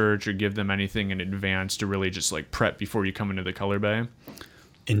research or give them anything in advance to really just like prep before you come into the color bay?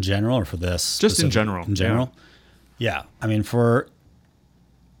 In general, or for this? Just in general. In general? Yeah. I mean, for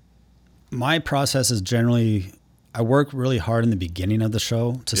my process is generally, I work really hard in the beginning of the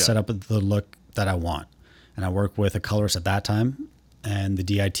show to set up the look that I want. And I work with a colorist at that time and the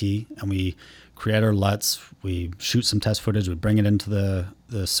DIT, and we create our LUTs, we shoot some test footage, we bring it into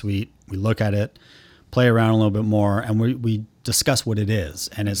the suite, we look at it, play around a little bit more, and we discuss what it is.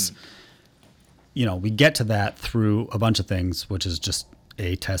 And it's, we get to that through a bunch of things, which is just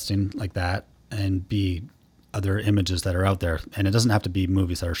A, testing like that, and B, other images that are out there. And it doesn't have to be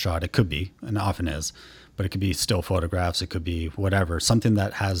movies that are shot. It could be, and often is, but it could be still photographs. It could be whatever, something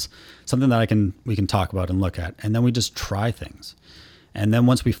that we can talk about and look at. And then we just try things. And then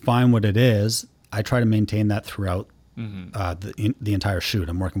once we find what it is, I try to maintain that throughout the entire shoot.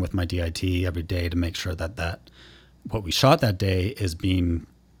 I'm working with my DIT every day to make sure that what we shot that day is being,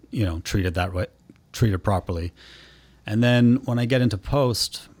 treated that way, treated properly. And then when I get into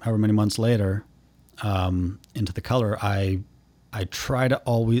post, however many months later, into the color, I try to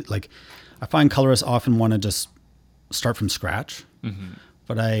always, like, I find colorists often want to just start from scratch,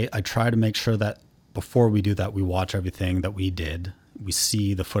 but I try to make sure that before we do that, we watch everything that we did. We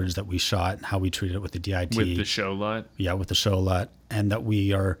see the footage that we shot and how we treated it with the DIT. With the show LUT? Yeah, with the show LUT. And that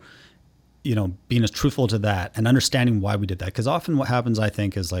we are, being as truthful to that and understanding why we did that. Because often what happens, I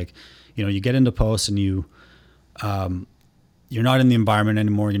think, is like, you get into post and you're not in the environment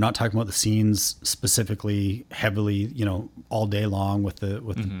anymore. You're not talking about the scenes specifically, heavily, all day long with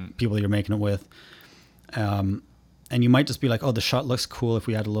the people you're making it with. And you might just be like, oh, the shot looks cool if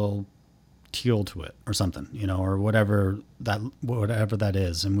we add a little teal to it or something, or whatever that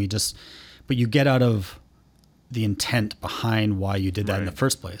is. And but you get out of the intent behind why you did that in the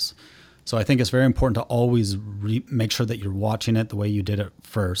first place. So I think it's very important to always make sure that you're watching it the way you did it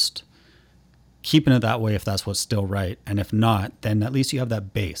first, keeping it that way if that's what's still right. And if not, then at least you have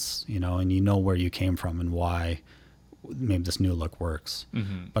that base, and you know where you came from and why maybe this new look works.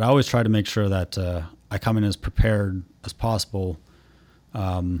 But I always try to make sure that I come in as prepared as possible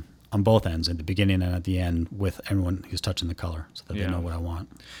on both ends, at the beginning and at the end, with everyone who's touching the color, so that they know what I want.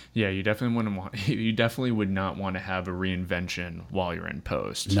 Yeah, you definitely would not want to have a reinvention while you're in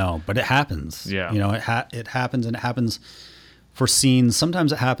post. No, but it happens. Yeah, it happens, and it happens for scenes.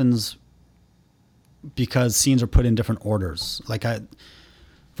 Sometimes it happens because scenes are put in different orders. Like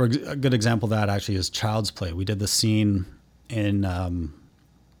for a good example of that actually is Child's Play. We did the scene in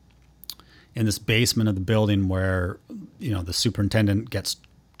this basement of the building where the superintendent gets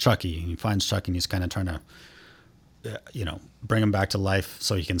Chucky, and he finds Chucky, and he's kind of trying to, bring him back to life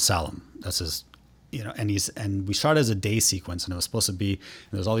so he can sell him. That's his, and we shot it as a day sequence, and it was supposed to be,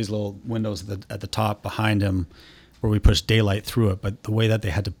 there's all these little windows at the top behind him where we pushed daylight through it. But the way that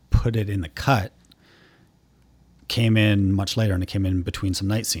they had to put it in the cut came in much later, and it came in between some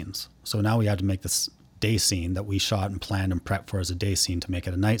night scenes. So now we had to make this day scene that we shot and planned and prepped for as a day scene to make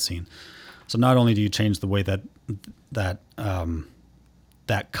it a night scene. So not only do you change the way that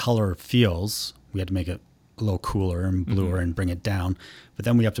color feels, we had to make it a little cooler and bluer and bring it down, but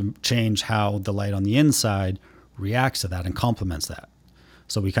then we have to change how the light on the inside reacts to that and complements that.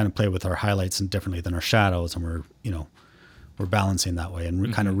 So we kind of play with our highlights and differently than our shadows, and we're balancing that way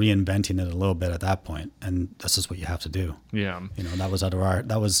and kind of reinventing it a little bit at that point. And that's just what you have to do. Yeah. That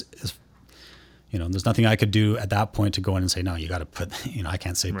was there's nothing I could do at that point to go in and say, no, you got to put, I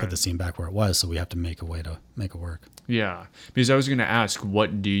can't say put the scene back where it was. So we have to make a way to make it work. Yeah. Because I was going to ask,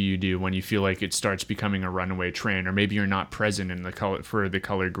 what do you do when you feel like it starts becoming a runaway train, or maybe you're not present in the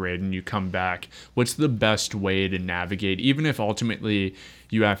color grade and you come back? What's the best way to navigate, even if ultimately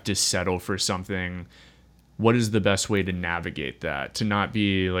you have to settle for something? What is the best way to navigate that, to not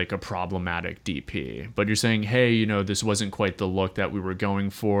be like a problematic DP? But you're saying, hey, this wasn't quite the look that we were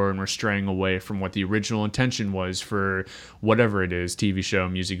going for, and we're straying away from what the original intention was for whatever it is, TV show,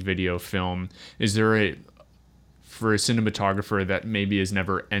 music video, film. Is there for a cinematographer that maybe has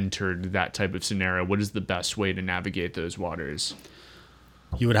never entered that type of scenario, what is the best way to navigate those waters?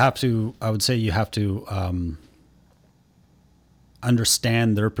 I would say you have to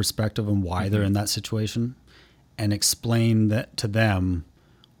understand their perspective and why they're in that situation, and explain that to them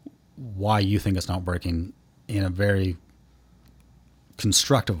why you think it's not working in a very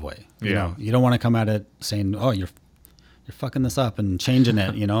constructive way. You don't want to come at it saying, "Oh, you're fucking this up," and changing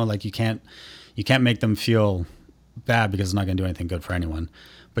it. Like you can't make them feel bad, because it's not going to do anything good for anyone.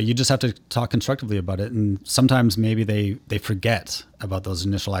 But you just have to talk constructively about it. And sometimes maybe they forget about those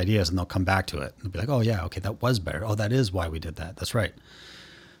initial ideas, and they'll come back to it and they'll be like, "Oh yeah, okay, that was better. Oh, that is why we did that. That's right."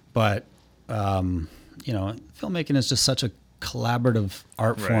 But filmmaking is just such a collaborative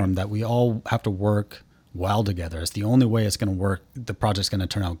art form that we all have to work well together. It's the only way it's going to work. The project's going to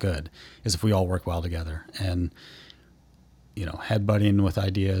turn out good is if we all work well together. And headbutting with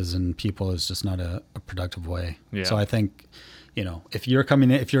ideas and people is just not a productive way. Yeah. So I think, if you're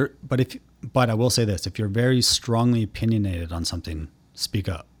coming in, but I will say this: if you're very strongly opinionated on something, speak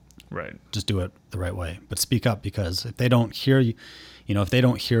up. Right. Just do it the right way, but speak up, because if they don't hear you, if they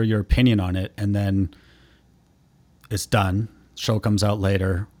don't hear your opinion on it, and then it's done, show comes out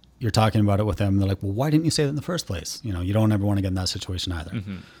later, you're talking about it with them, they're like, well, why didn't you say that in the first place? You don't ever want to get in that situation either.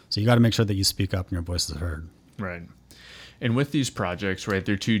 So you got to make sure that you speak up and your voice is heard. Right. And with these projects, right,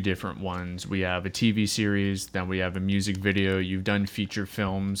 they're two different ones. We have a TV series, then we have a music video. You've done feature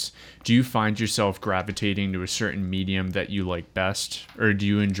films. Do you find yourself gravitating to a certain medium that you like best, or do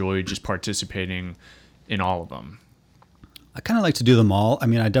you enjoy just participating in all of them? I kind of like to do them all. I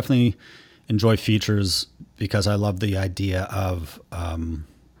mean, I definitely enjoy features because I love the idea of,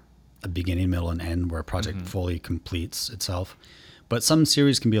 a beginning, middle, and end where a project fully completes itself. But some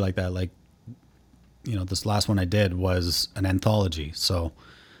series can be like that. Like, this last one I did was an anthology, so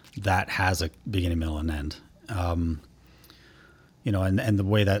that has a beginning, middle, and end. And the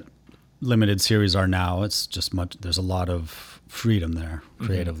way that limited series are now, it's just there's a lot of freedom there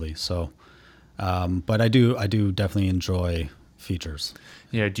creatively. So, but I do definitely enjoy features.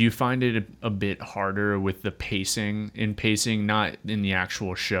 Yeah. Do you find it a bit harder with the pacing, not in the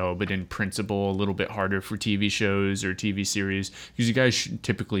actual show, but in principle, a little bit harder for TV shows or TV series? Because you guys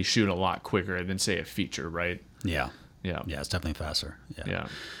typically shoot a lot quicker than, say, a feature, right? Yeah. Yeah. Yeah. It's definitely faster. Yeah.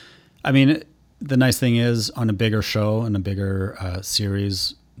 I mean, the nice thing is on a bigger show and a bigger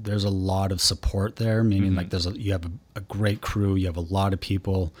series, there's a lot of support there, meaning like you have a great crew, you have a lot of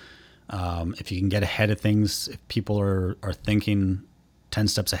people. If you can get ahead of things, if people are thinking 10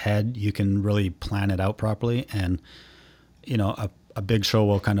 steps ahead, you can really plan it out properly. And, a big show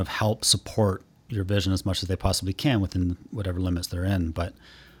will kind of help support your vision as much as they possibly can within whatever limits they're in. But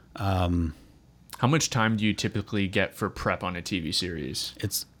how much time do you typically get for prep on a TV series?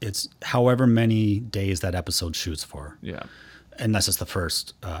 it's however many days that episode shoots for. Yeah. Unless it's the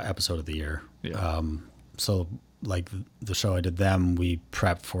first episode of the year. Yeah. So like the show I did we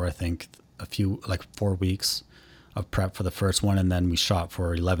prepped for, I think, 4 weeks of prep for the first one, and then we shot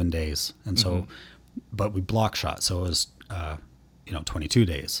for 11 days. And so, but we block shot. So it was, 22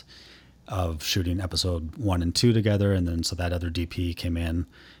 days of shooting episode 1 and 2 together. And then, so that other DP came in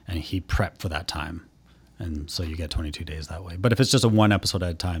and he prepped for that time. And so you get 22 days that way. But if it's just a one episode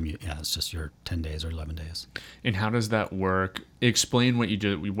at a time, it's just your 10 days or 11 days. And how does that work? Explain what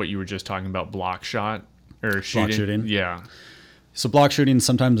you were just talking about, block shot or shooting. Block shooting. Yeah. So block shooting,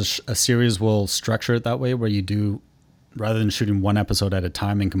 sometimes a series will structure it that way, where you do, rather than shooting one episode at a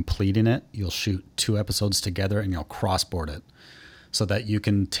time and completing it, you'll shoot 2 episodes together and you'll crossboard it so that you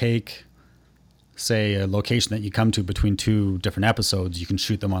can take, say, a location that you come to between 2 different episodes, you can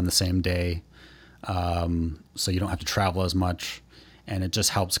shoot them on the same day. So you don't have to travel as much, and it just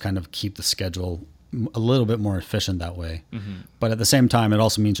helps kind of keep the schedule a little bit more efficient that way. But at the same time, it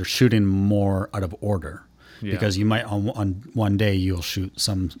also means you're shooting more out of order. Yeah. Because you might on one day you'll shoot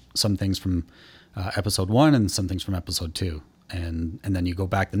some things from episode 1 and some things from episode 2, and then you go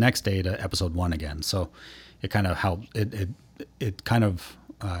back the next day to episode 1 again. So it kind of helps. It kind of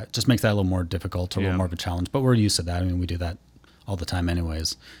just makes that a little more difficult, a little more of a challenge. But we're used to that. I mean, we do that all the time,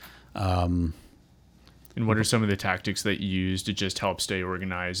 anyways. And what are some of the tactics that you use to just help stay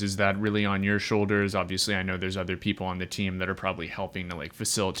organized? Is that really on your shoulders? Obviously, I know there's other people on the team that are probably helping to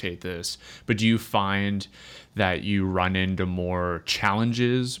facilitate this. But do you find that you run into more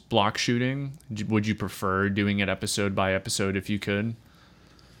challenges block shooting? Would you prefer doing it episode by episode if you could?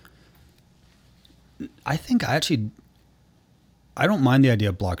 I think I don't mind the idea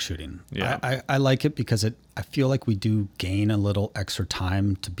of block shooting. Yeah. I like it because I feel like we do gain a little extra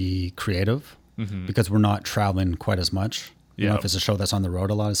time to be creative. Because we're not traveling quite as much, if it's a show that's on the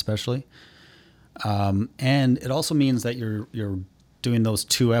road a lot, especially. And it also means that you're doing those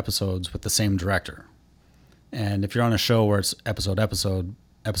 2 episodes with the same director. And if you're on a show where it's episode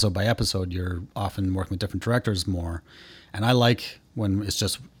by episode, you're often working with different directors more. And I like when it's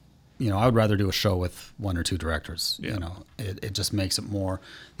just, I would rather do a show with 1 or 2 directors. Yeah. It just makes it the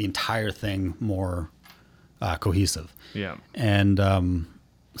entire thing more cohesive. Yeah. And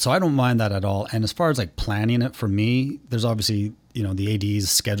so I don't mind that at all. And as far as planning it for me, there's obviously, the AD's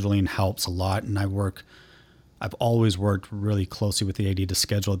scheduling helps a lot. And I've always worked really closely with the AD to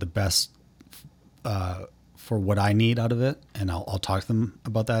schedule the best for what I need out of it. And I'll talk to them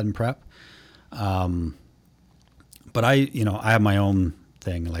about that in prep. But I have my own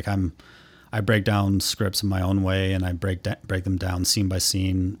thing. I break down scripts in my own way, and I break them down scene by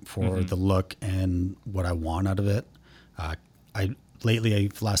scene for the look and what I want out of it. Lately,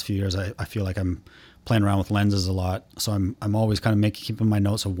 the last few years, I feel like I'm playing around with lenses a lot. So I'm always kind of keeping my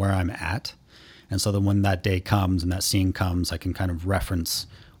notes of where I'm at. And so that when that day comes and that scene comes, I can kind of reference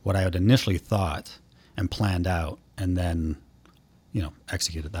what I had initially thought and planned out, and then,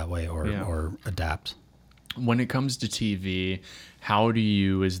 execute it that way or adapt. When it comes to TV, how do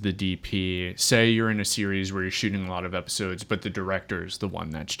you, as the DP, say you're in a series where you're shooting a lot of episodes, but the director's the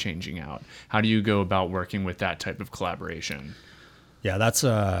one that's changing out? How do you go about working with that type of collaboration? Yeah, that's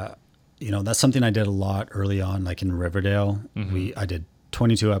something I did a lot early on, like in Riverdale. I did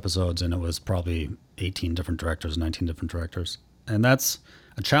 22 episodes, and it was probably 18 different directors, 19 different directors. And that's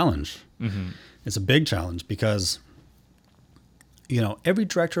a challenge. It's a big challenge because, every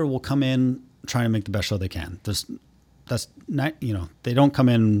director will come in trying to make the best show they can. That's not, they don't come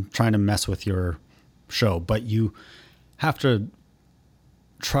in trying to mess with your show, but you have to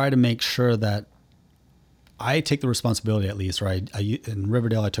try to make sure that I take the responsibility, at least, right? In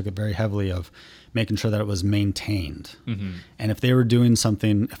Riverdale, I took it very heavily of making sure that it was maintained. Mm-hmm. And if they were doing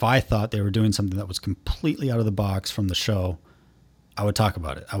something, if I thought they were doing something that was completely out of the box from the show, I would talk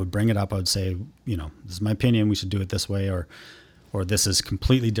about it. I would bring it up. I would say, this is my opinion. We should do it this way, or this is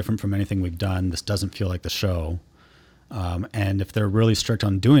completely different from anything we've done. This doesn't feel like the show. And if they're really strict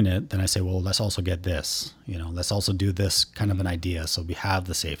on doing it, then I say, well, let's also get this. Let's also do this kind of an idea, so we have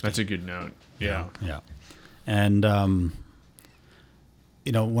the safety. That's a good note. Yeah. Yeah. And when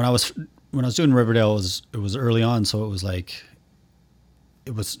I was doing Riverdale, it was early on, so it was like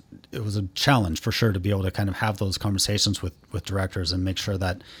it was a challenge for sure to be able to kind of have those conversations with directors and make sure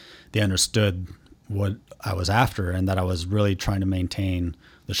that they understood what I was after and that I was really trying to maintain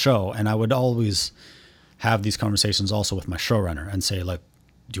the show. And I would always have these conversations also with my showrunner and say, like,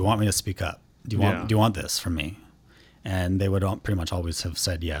 do you want me to speak up? Do you want this from me? And they would pretty much always have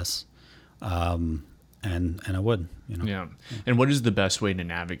said yes. And I would, Yeah. And what is the best way to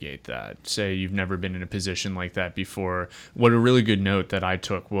navigate that? Say you've never been in a position like that before. What a really good note that I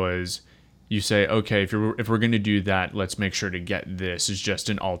took was you say, okay, if we're going to do that, let's make sure to get this as just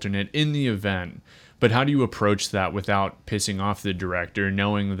an alternate in the event. But how do you approach that without pissing off the director,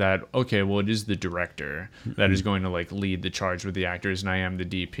 knowing that, okay, well, it is the director that is going to like lead the charge with the actors and I am the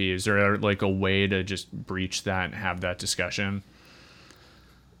DP. Is there like a way to just breach that and have that discussion?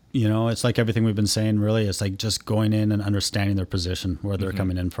 It's like everything we've been saying, really. It's like just going in and understanding their position, where they're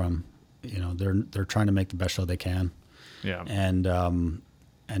coming in from. They're trying to make the best show they can. Yeah.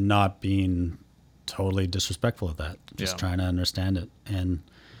 And not being totally disrespectful of that. Just trying to understand it. And,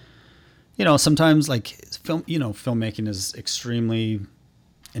 sometimes like filmmaking is extremely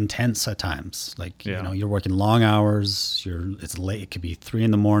intense at times. Like, you're working long hours, it's late, it could be 3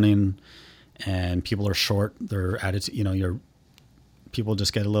 a.m. and people are short. Their attitude, people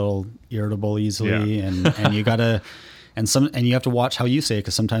just get a little irritable easily, and you gotta, and you have to watch how you say it,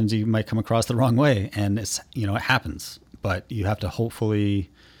 because sometimes you might come across the wrong way, and it's it happens. But you have to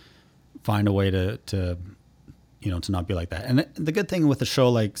hopefully find a way to not be like that. And the good thing with a show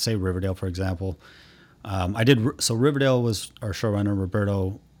like, say, Riverdale, for example, Riverdale was our showrunner.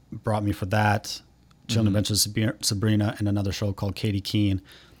 Roberto brought me for that. Chilling Adventures of Sabrina, and another show called Katie Keene,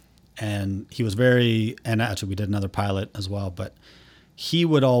 and he was and actually we did another pilot as well, but he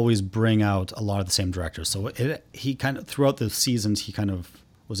would always bring out a lot of the same directors. So he kind of, throughout the seasons, he kind of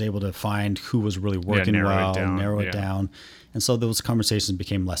was able to find who was really working narrow it down. And so those conversations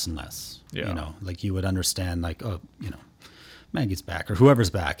became less and less. Like you would understand, like, oh, Maggie's back or whoever's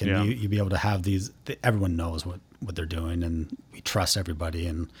back. And you'd be able to have everyone knows what they're doing, and we trust everybody,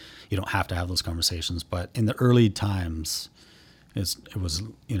 and you don't have to have those conversations. But in the early times, it was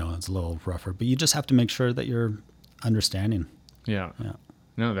it's a little rougher. But you just have to make sure that you're understanding. Yeah.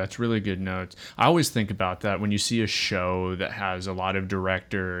 No, that's really good notes. I always think about that when you see a show that has a lot of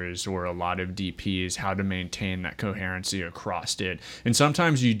directors or a lot of DPs, how to maintain that coherency across it. And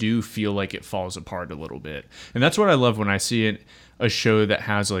sometimes you do feel like it falls apart a little bit. And that's what I love when I see a show that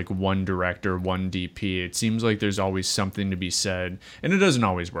has like one director, one DP. It seems like there's always something to be said. And it doesn't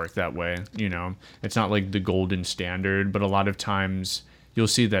always work that way, It's not like the golden standard, but a lot of times you'll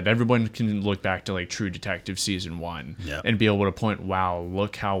see that everyone can look back to like True Detective season 1 and be able to point, wow,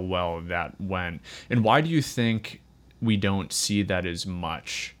 look how well that went. And why do you think we don't see that as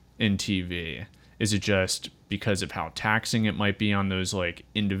much in TV? Is it just because of how taxing it might be on those like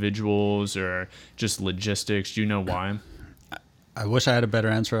individuals, or just logistics? Do you know why? I wish I had a better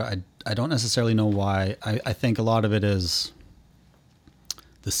answer. I don't necessarily know why. I think a lot of it is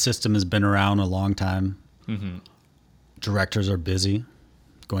the system has been around a long time. Mm-hmm. Directors are busy,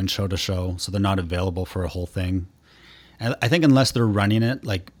 going show to show, so they're not available for a whole thing. And I think unless they're running it,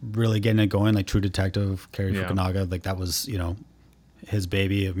 like really getting it going, like True Detective, Cary Fukunaga, like that was, his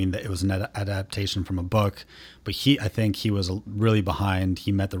baby. I mean, it was an adaptation from a book, but I think he was really behind.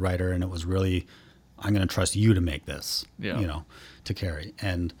 He met the writer, and it was really, I'm going to trust you to make this, to Cary.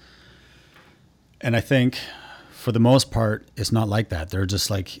 And I think for the most part, it's not like that. They're just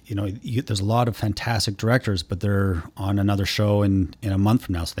like, there's a lot of fantastic directors, but they're on another show in a month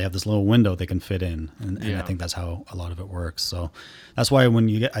from now. So they have this little window they can fit in. And I think that's how a lot of it works. So that's why when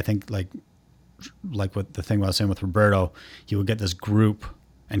you get, I think like with the thing I was saying with Roberto, he would get this group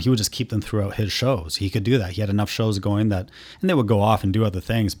and he would just keep them throughout his shows. He could do that. He had enough shows going and they would go off and do other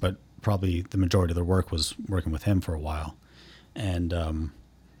things, but probably the majority of their work was working with him for a while. And,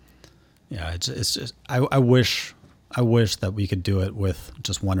 it's just I wish that we could do it with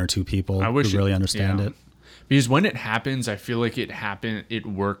just one or two people who really understand it. Because when it happens, I feel like it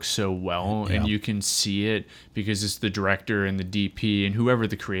works so well, and you can see it because it's the director and the DP and whoever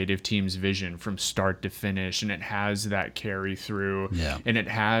the creative team's vision from start to finish, and it has that carry through, and it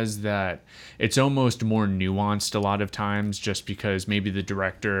has that, it's almost more nuanced a lot of times, just because maybe the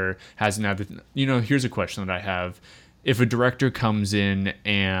director has another, here's a question that I have. If a director comes in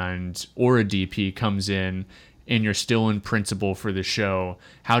or a DP comes in and you're still in principle for the show,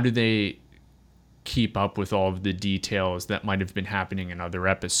 how do they keep up with all of the details that might have been happening in other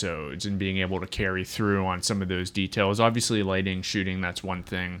episodes and being able to carry through on some of those details? Obviously, lighting, shooting, that's one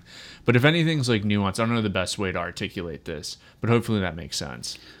thing. But if anything's like nuance, I don't know the best way to articulate this, but hopefully that makes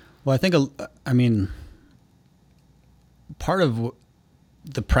sense. Well, I think, part of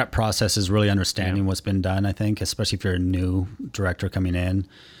the prep process is really understanding what's been done, I think, especially if you're a new director coming in.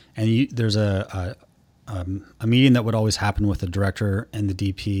 And there's a meeting that would always happen with the director and the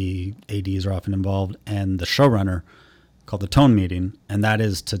DP, ADs are often involved, and the showrunner, called the tone meeting. And that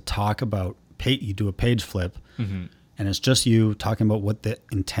is to talk about, you do a page flip, and it's just you talking about what the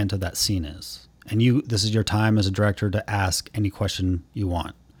intent of that scene is. And this is your time as a director to ask any question you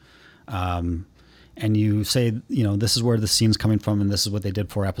want. And you say, this is where the scene's coming from, and this is what they did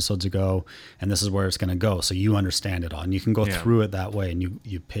 4 episodes ago, and this is where it's going to go. So you understand it all, and you can go through it that way. And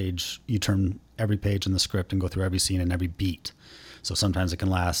you turn every page in the script and go through every scene and every beat. So sometimes it can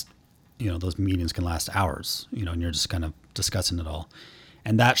last, those meetings can last hours, and you're just kind of discussing it all.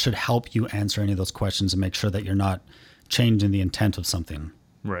 And that should help you answer any of those questions and make sure that you're not changing the intent of something.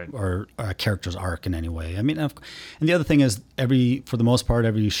 Right. Or a character's arc in any way. And the other thing is, for the most part,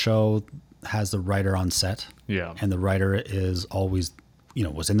 every show has the writer on set. Yeah. And the writer is always,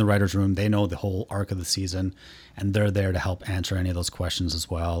 was in the writer's room. They know the whole arc of the season, and they're there to help answer any of those questions as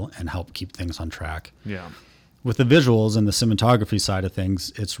well and help keep things on track. Yeah. With the visuals and the cinematography side of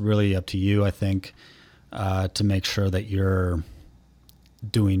things, it's really up to you, I think, to make sure that you're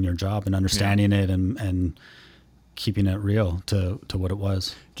doing your job and understanding it and keeping it real to what it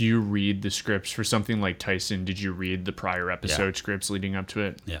was. Do you read the scripts for something like Tyson? Did you read the prior episode scripts leading up to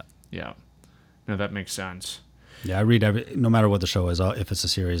it? Yeah. Yeah. No, that makes sense. Yeah, I read no matter what the show is. If it's a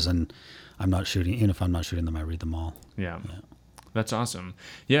series and I'm not shooting, even if I'm not shooting them, I read them all. Yeah. That's awesome.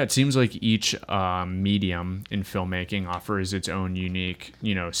 Yeah, it seems like each medium in filmmaking offers its own unique,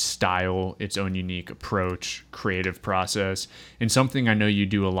 style, its own unique approach, creative process. And something I know you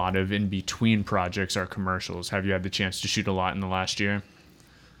do a lot of in between projects are commercials. Have you had the chance to shoot a lot in the last year?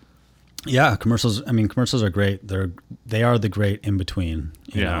 Yeah, commercials. Commercials are great. They are the great in between.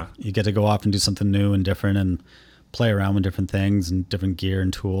 You know? You get to go off and do something new and different and play around with different things and different gear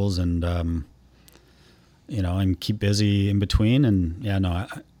and tools and and keep busy in between. And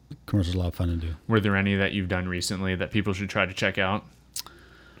commercials are a lot of fun to do. Were there any that you've done recently that people should try to check out?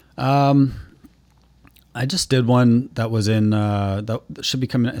 I just did one that was in that should be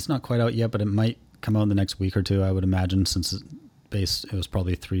coming. It's not quite out yet, but it might come out in the next week or two, I would imagine, since it was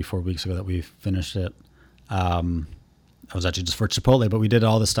probably 3-4 weeks ago that we finished it. I was actually just for Chipotle, but we did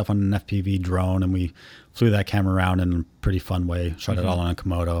all this stuff on an FPV drone, and we flew that camera around in a pretty fun way. Shot it all on a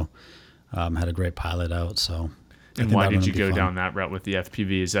Komodo. Had a great pilot out. So. And why did you go down that route with the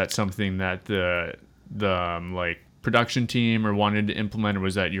FPV? Is that something that the production team or wanted to implement, or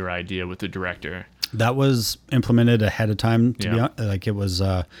was that your idea with the director? That was implemented ahead of time. To be honest, it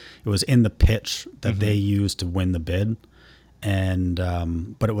was in the pitch that they used to win the bid. And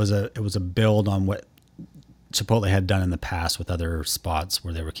but it was a build on what Chipotle had done in the past with other spots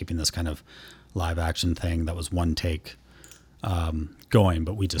where they were keeping this kind of live action thing that was one take going,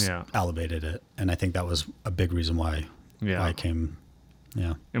 but we just elevated it, and I think that was a big reason why I came.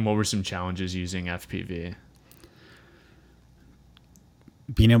 Yeah. And what were some challenges using FPV?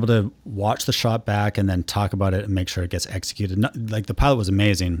 Being able to watch the shot back and then talk about it and make sure it gets executed. The pilot was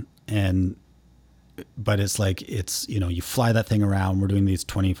amazing, but it's you fly that thing around. We're doing these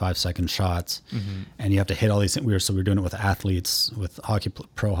 25-second shots, and you have to hit all these things. We're doing it with athletes, with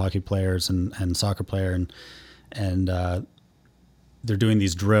pro hockey players and soccer player, and they're doing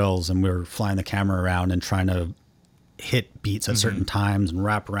these drills, and we're flying the camera around and trying to hit beats at certain times and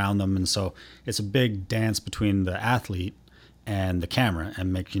wrap around them. And so it's a big dance between the athlete and the camera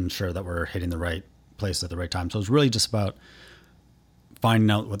and making sure that we're hitting the right place at the right time. So it's really just about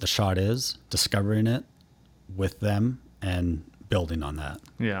finding out what the shot is, discovering it with them, and building on that.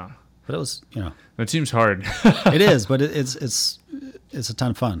 Yeah. But it was, That seems hard. It is, but it's a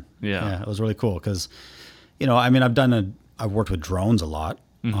ton of fun. Yeah. It was really cool because, I've worked with drones a lot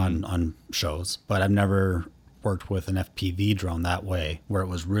on shows, but I've never worked with an FPV drone that way, where it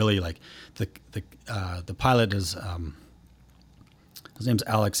was really like the pilot is his name's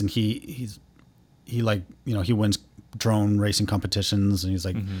Alex, and he he he wins drone racing competitions, and he's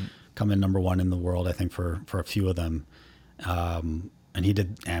like come in number 1 in the world, I think, for a few of them. And he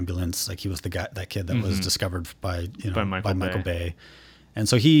did ambulance, like he was that kid that was discovered by Michael Bay. And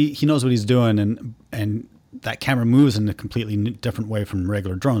so he knows what he's doing, and that camera moves in a completely different way from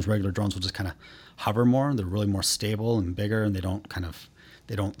regular drones. Regular drones will just kind of hover more. They're really more stable and bigger, and they're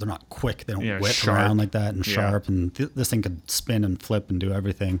not quick. They don't whip around like that and sharp. And this thing could spin and flip and do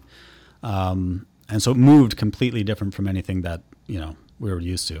everything. And so it moved completely different from anything that, we were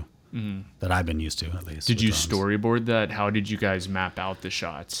used to, that I've been used to, at least. Did you storyboard that? How did you guys map out the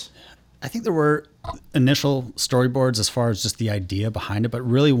shots? I think there were initial storyboards as far as just the idea behind it, but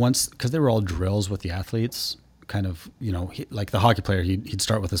really because they were all drills with the athletes, kind of, like the hockey player, he'd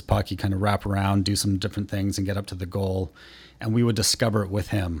start with his puck, he'd kind of wrap around, do some different things and get up to the goal. And we would discover it with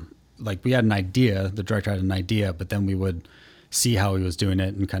him. Like we had an idea, the director had an idea, but then we would see how he was doing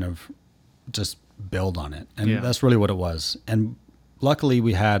it and kind of just build on it. And that's really what it was. And luckily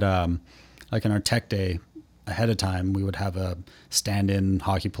we had, like in our tech day ahead of time, we would have a stand-in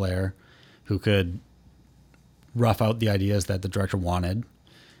hockey player who could rough out the ideas that the director wanted.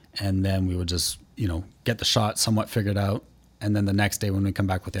 And then we would just, get the shot somewhat figured out. And then the next day when we come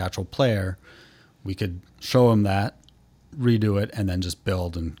back with the actual player, we could show him that, redo it, and then just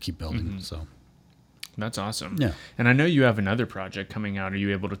build and keep building. So that's awesome. Yeah. And I know you have another project coming out. Are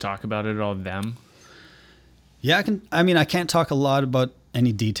you able to talk about it at all, them? Yeah, I can. I mean, I can't talk a lot about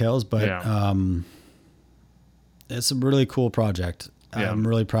any details, but it's a really cool project. Yeah. I'm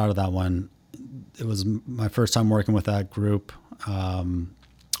really proud of that one. It was my first time working with that group, our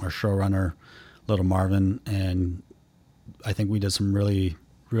showrunner, Little Marvin, and I think we did some really,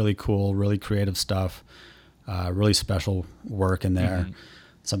 really cool, really creative stuff, really special work in there.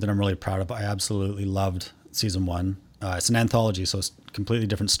 Something I'm really proud of. I absolutely loved season 1. It's an anthology, so it's a completely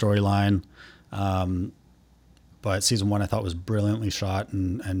different storyline. But season 1 I thought was brilliantly shot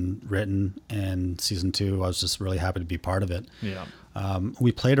and written, and season 2 I was just really happy to be part of it. Yeah.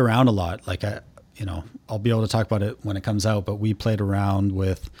 We played around a lot. Like I'll be able to talk about it when it comes out, but we played around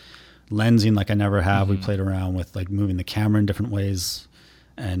with lensing like I never have. We played around with like moving the camera in different ways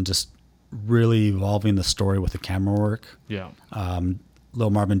and just really evolving the story with the camera work. Yeah. Lil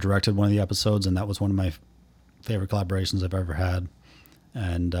Marvin directed one of the episodes, and that was one of my favorite collaborations I've ever had.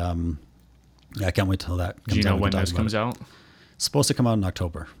 And I can't wait till that comes out. Do you know when this comes out? It's supposed to come out in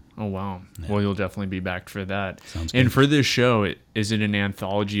October. Oh, wow. Yeah. Well, you'll definitely be back for that. Sounds good. And for this show, is it an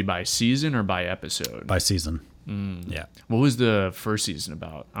anthology by season or by episode? By season. Yeah. What was the first season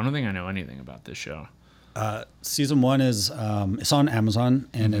about? I don't think I know anything about this show. Season 1 is it's on Amazon,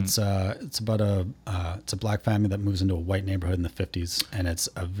 and it's about it's a black family that moves into a white neighborhood in the 50s, and it's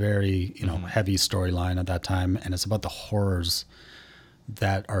a very heavy storyline at that time, and it's about the horrors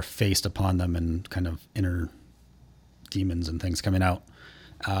that are faced upon them and kind of inner demons and things coming out.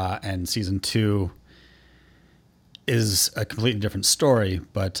 And season 2 is a completely different story,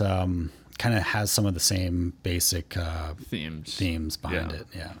 but kind of has some of the same basic themes behind it.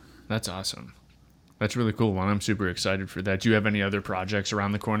 Yeah, that's awesome. That's really cool. Well, I'm super excited for that. Do you have any other projects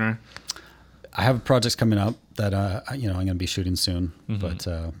around the corner? I have projects coming up that I'm going to be shooting soon, but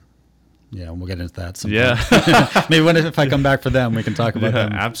we'll get into that sometime. Yeah. Maybe if I come back for them, we can talk about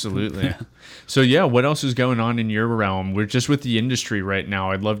them. Absolutely. So what else is going on in your realm? We're just with the industry right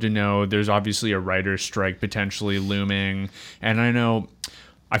now. I'd love to know, there's obviously a writer's strike potentially looming. And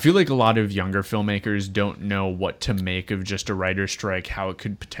I feel like a lot of younger filmmakers don't know what to make of just a writer's strike, how it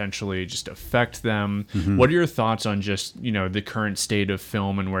could potentially just affect them. What are your thoughts on just, the current state of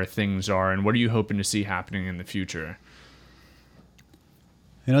film and where things are, and what are you hoping to see happening in the future?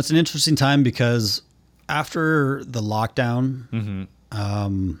 It's an interesting time because after the lockdown,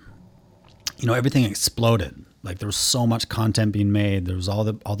 everything exploded. Like there was so much content being made. There was all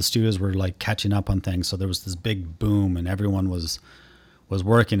the studios were like catching up on things. So there was this big boom, and everyone was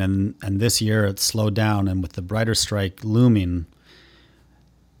working. And this year it slowed down. And with the writer's strike looming,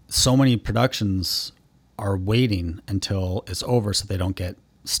 so many productions are waiting until it's over so they don't get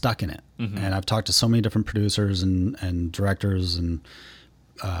stuck in it. And I've talked to so many different producers and directors and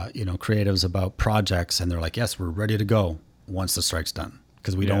creatives about projects, and they're like, yes, we're ready to go once the strike's done,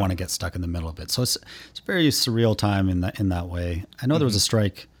 because we don't want to get stuck in the middle of it. So it's a very surreal time in that way. I know there was a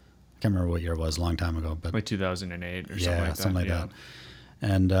strike. I can't remember what year it was, a long time ago, but like 2008 or something like that.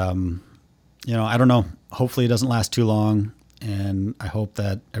 And I don't know. Hopefully it doesn't last too long, and I hope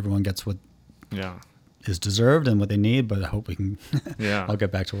that everyone gets what is deserved and what they need, but I hope we can, Yeah. I'll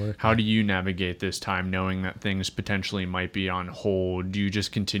get back to work. How do you navigate this time knowing that things potentially might be on hold? Do you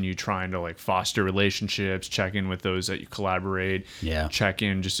just continue trying to like foster relationships, check in with those that you collaborate, check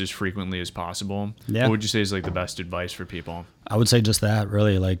in just as frequently as possible? Yeah. What would you say is like the best advice for people? I would say just that,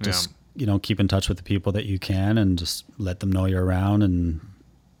 really, like just, keep in touch with the people that you can and just let them know you're around and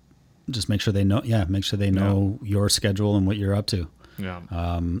just make sure they know, your schedule and what you're up to. Yeah.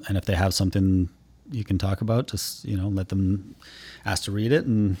 And if they have something you can talk about, just, let them ask to read it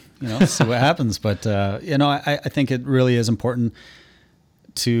and, see what happens. But, I think it really is important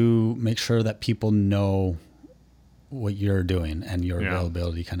to make sure that people know what you're doing and your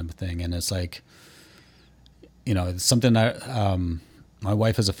availability kind of a thing. And it's like, it's something that, my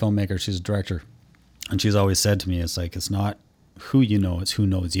wife is a filmmaker, she's a director, and she's always said to me, it's like, it's not who you know, it's who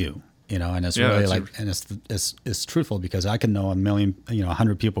knows you. And it's really like, and it's truthful, because I can know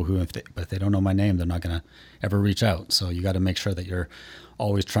 100 people who, but if they don't know my name, they're not going to ever reach out. So you got to make sure that you're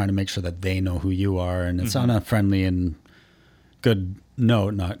always trying to make sure that they know who you are. And it's on a friendly and good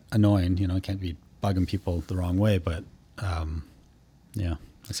note, not annoying, it can't be bugging people the wrong way, but,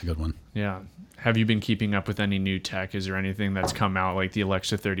 that's a good one. Yeah. Have you been keeping up with any new tech? Is there anything that's come out, like the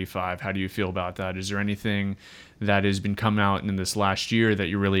Alexa 35? How do you feel about that? Is there anything that has been coming out in this last year that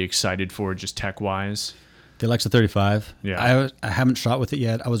you're really excited for, just tech-wise? The Alexa 35. Yeah. I haven't shot with it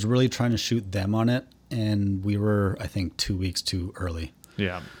yet. I was really trying to shoot them on it, and we were, I think, 2 weeks too early.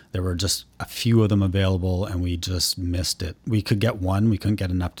 Yeah. There were just a few of them available, and we just missed it. We could get one. We couldn't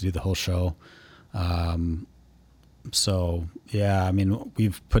get enough to do the whole show. So, yeah, I mean,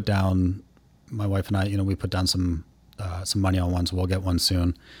 we've put down, my wife and I, we put down some money on one, so we'll get one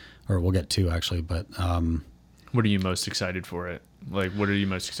soon, or we'll get two actually. But what are you most excited for it? Like, what are you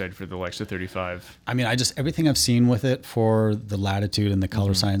most excited for the Alexa 35? I mean, everything I've seen with it for the latitude and the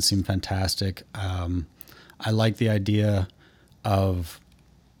color science seemed fantastic. I like the idea of,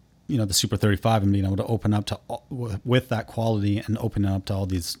 the Super 35 and being able to open up to, with that quality, and open up to all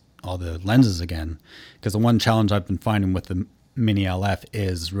the lenses again. Because the one challenge I've been finding with the Mini LF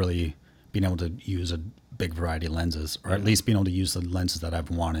is really being able to use a big variety of lenses, or at least being able to use the lenses that I've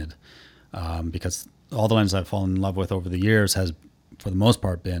wanted. Because all the lenses I've fallen in love with over the years has, for the most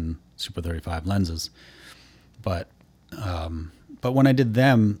part, been Super 35 lenses. But when I did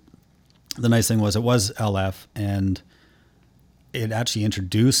them, the nice thing was it was LF, and it actually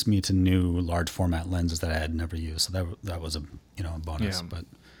introduced me to new large format lenses that I had never used. So that was a bonus. Yeah.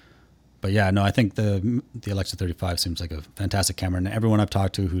 But yeah, no, I think the Alexa 35 seems like a fantastic camera, and everyone I've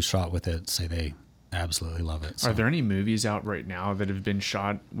talked to who's shot with it say they absolutely love it. So. Are there any movies out right now that have been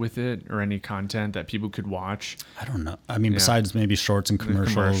shot with it, or any content that people could watch? I don't know. I mean, besides maybe shorts and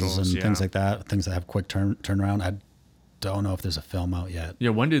commercials and things like that, things that have quick turnaround, I don't know if there's a film out yet.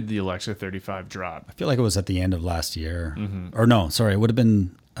 Yeah, when did the Alexa 35 drop? I feel like it was at the end of last year. Or no, sorry, it would have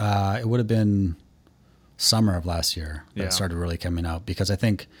been summer of last year that it started really coming out, because I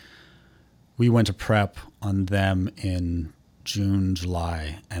think we went to prep on them in June,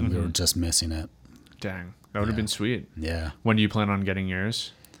 July, and we were just missing it. Dang, that would have been sweet. Yeah. When do you plan on getting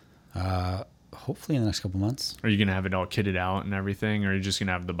yours? Hopefully in the next couple months. Are you going to have it all kitted out and everything, or are you just going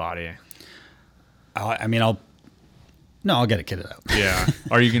to have the body? I'll get it kitted out. Yeah.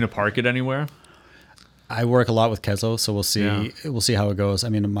 Are you going to park it anywhere? I work a lot with Keslo, so we'll see. Yeah. We'll see how it goes. I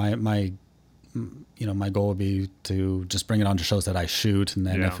mean, my goal would be to just bring it onto shows that I shoot, and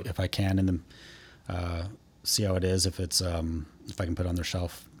then if I can, and then see how it is, if it's if I can put it on their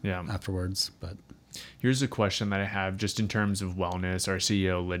shelf afterwards. But here's a question that I have, just in terms of wellness. Our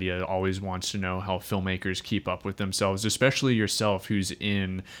CEO, Lydia, always wants to know how filmmakers keep up with themselves, especially yourself, who's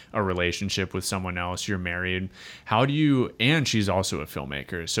in a relationship with someone else. You're married. How do you, and she's also a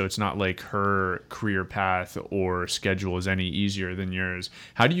filmmaker, so it's not like her career path or schedule is any easier than yours.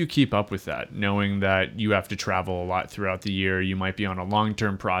 How do you keep up with that, knowing that you have to travel a lot throughout the year? You might be on a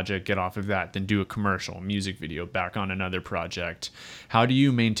long-term project, get off of that, then do a commercial, music video, back on another project. How do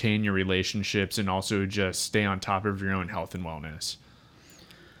you maintain your relationships and also just stay on top of your own health and wellness?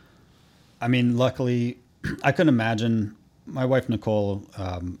 I mean, luckily, I couldn't imagine my wife, Nicole,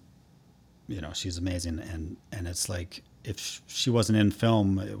 she's amazing. And it's like, if she wasn't in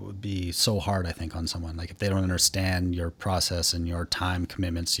film, it would be so hard, I think, on someone. Like, if they don't understand your process and your time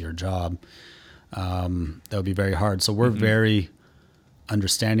commitments to your job, that would be very hard. So we're very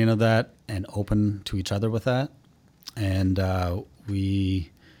understanding of that and open to each other with that. And we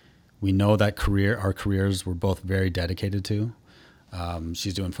know that our careers we're both very dedicated to.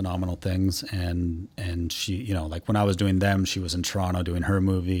 She's doing phenomenal things, and she, like when I was doing them, she was in Toronto doing her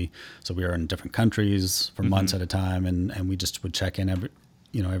movie. So we were in different countries for months at a time, and we just would check in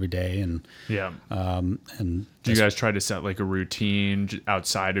every day. And Yeah. And do you guys try to set like a routine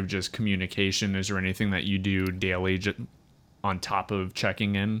outside of just communication? Is there anything that you do daily on top of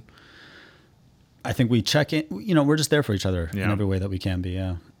checking in? I think we check in, we're just there for each other in every way that we can be.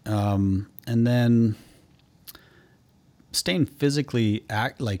 Yeah. And then staying physically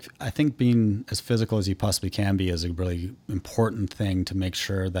I think being as physical as you possibly can be is a really important thing to make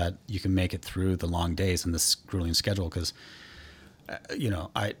sure that you can make it through the long days and this grueling schedule. Cause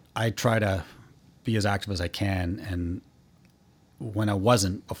I try to be as active as I can. And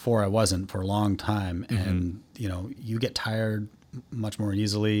before I wasn't for a long time. Mm-hmm. And, you get tired much more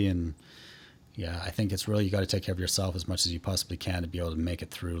easily. And yeah, I think it's really, you got to take care of yourself as much as you possibly can to be able to make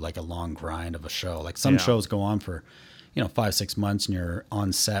it through like a long grind of a show. Like some shows go on for, 5-6 months and you're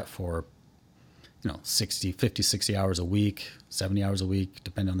on set for, 50-60 hours a week, 70 hours a week,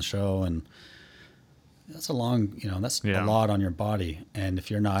 depending on the show. And that's a long, that's a lot on your body. And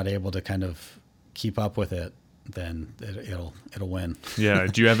if you're not able to kind of keep up with it, then it'll win. Yeah.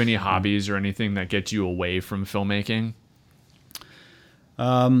 Do you have any hobbies or anything that gets you away from filmmaking?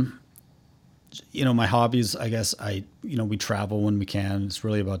 My hobbies, I guess we travel when we can. It's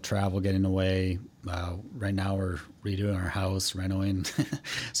really about travel, getting away. Right now we're redoing our house, renovating.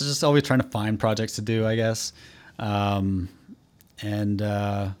 So just always trying to find projects to do, I guess.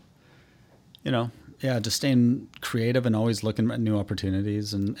 Just staying creative and always looking at new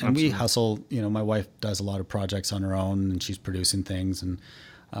opportunities. And we hustle, my wife does a lot of projects on her own and she's producing things.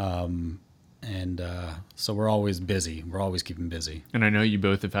 So we're always busy. We're always keeping busy. And I know you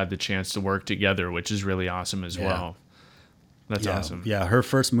both have had the chance to work together, which is really awesome as well. That's awesome. Yeah. Her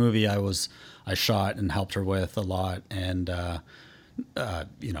first movie I shot and helped her with a lot, and,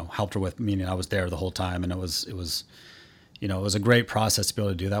 helped her with, meaning I was there the whole time. And it was a great process to be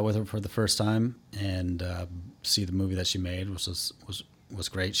able to do that with her for the first time and, see the movie that she made, which was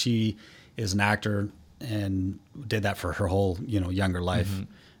great. She is an actor and did that for her whole, younger life. Mm-hmm.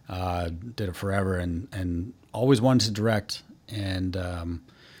 Did it forever and always wanted to direct, and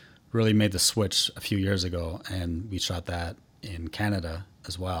really made the switch a few years ago, and we shot that in Canada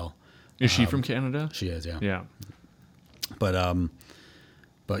as well. Is she from Canada? She is, yeah. Yeah. But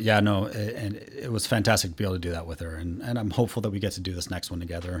yeah, no, and it was fantastic to be able to do that with her, and I'm hopeful that we get to do this next one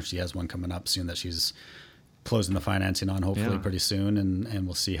together. She has one coming up soon that she's closing the financing on, hopefully pretty soon, and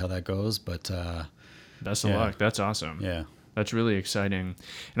we'll see how that goes. But best of luck. That's awesome. Yeah. That's really exciting.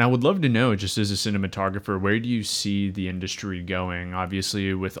 And I would love to know, just as a cinematographer, where do you see the industry going?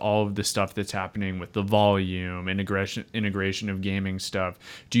 Obviously, with all of the stuff that's happening with the volume, integration of gaming stuff,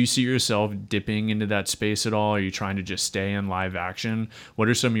 do you see yourself dipping into that space at all? Are you trying to just stay in live action? What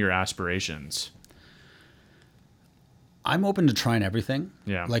are some of your aspirations? I'm open to trying everything.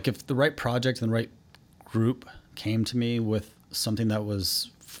 Yeah. Like if the right project and the right group came to me with something that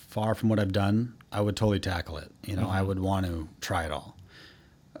was far from what I've done, I would totally tackle it. Mm-hmm. I would want to try it all.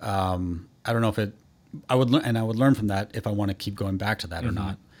 I don't know if I would learn from that if I want to keep going back to that or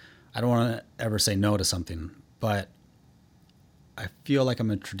not. I don't want to ever say no to something, but I feel like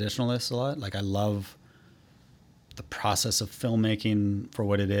I'm a traditionalist a lot. Like I love the process of filmmaking for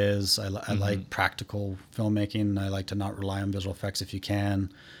what it is. I like practical filmmaking. I like to not rely on visual effects if you can.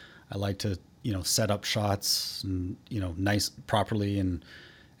 I like to, set up shots and, nice properly and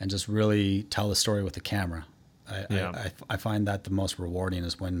just really tell the story with the camera. I find that the most rewarding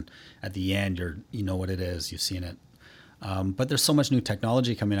is when at the end you know what it is, you've seen it. But there's so much new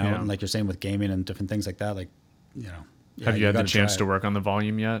technology coming out, and like you're saying with gaming and different things like that, have you had the chance to work on the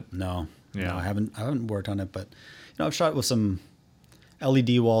volume yet? No, I haven't worked on it, but I've shot with some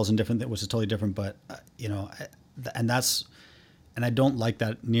LED walls and different, which is totally different. But and I don't like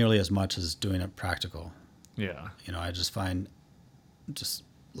that nearly as much as doing it practical. Yeah, I just find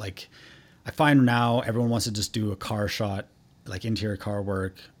I find now everyone wants to just do a car shot, like interior car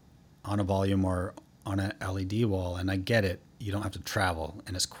work on a volume or on an LED wall. And I get it. You don't have to travel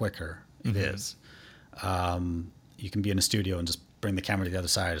and it's quicker. It is. You can be in a studio and just bring the camera to the other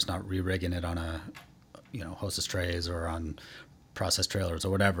side. It's not re-rigging it on a, hostess trays or on process trailers or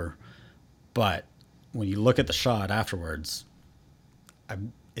whatever. But when you look at the shot afterwards,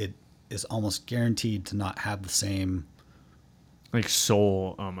 it is almost guaranteed to not have the same, like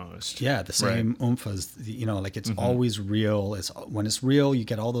soul almost. Yeah, the same oomph as, like it's always real. When it's real, you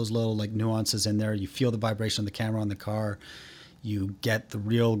get all those little like nuances in there. You feel the vibration of the camera on the car. You get the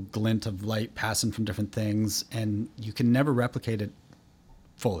real glint of light passing from different things, and you can never replicate it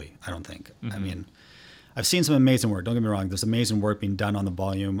fully, I don't think. I mean, I've seen some amazing work. Don't get me wrong. There's amazing work being done on the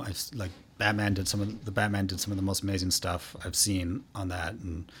volume. Batman did some of the most amazing stuff I've seen on that,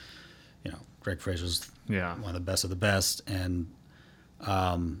 and Greg Fraser's one of the best of the best, and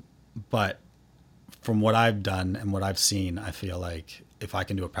But from what I've done and what I've seen, I feel like if I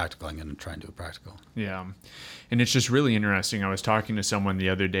can do a practical, I'm going to try and do a practical. Yeah. And it's just really interesting. I was talking to someone the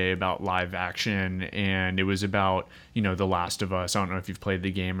other day about live action, and it was about, The Last of Us. I don't know if you've played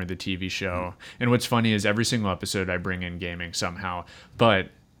the game or the TV show. And what's funny is every single episode I bring in gaming somehow, but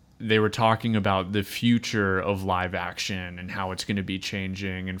they were talking about the future of live action and how it's going to be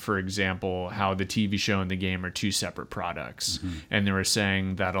changing. And for example, how the TV show and the game are two separate products. And they were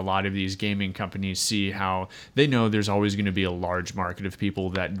saying that a lot of these gaming companies see how they know there's always going to be a large market of people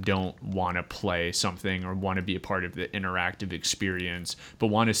that don't want to play something or want to be a part of the interactive experience, but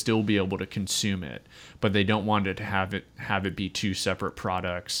want to still be able to consume it. But they don't want it to have it be two separate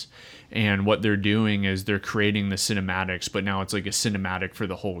products. And what they're doing is they're creating the cinematics, but now it's like a cinematic for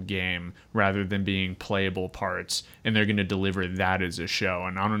the whole game rather than being playable parts. And they're going to deliver that as a show.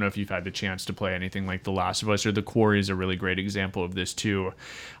 And I don't know if you've had the chance to play anything like The Last of Us, or The Quarry is a really great example of this too.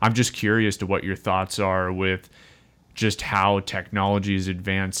 I'm just curious to what your thoughts are with just how technology is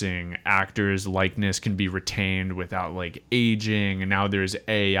advancing. Actors' likeness can be retained without like aging, and now there's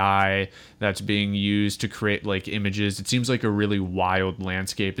AI that's being used to create like images. It seems like a really wild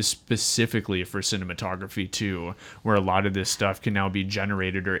landscape, specifically for cinematography too, where a lot of this stuff can now be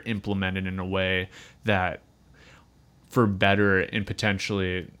generated or implemented in a way that, for better and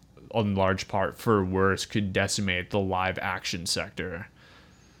potentially in large part for worse, could decimate the live action sector.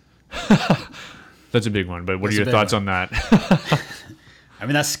 That's a big one, but what are your thoughts on that? I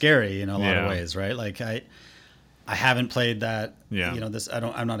mean, that's scary in a lot of ways, right? Like I haven't played that. Yeah.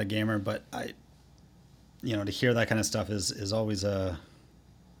 I'm not a gamer, but to hear that kind of stuff is always I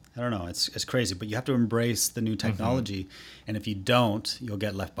don't know. It's crazy, but you have to embrace the new technology, and if you don't, you'll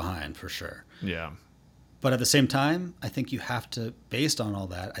get left behind for sure. Yeah. But at the same time, I think you have to, based on all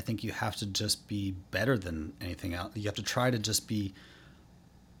that, I think you have to just be better than anything else. You have to try to just be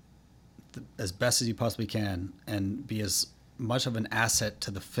as best as you possibly can and be as much of an asset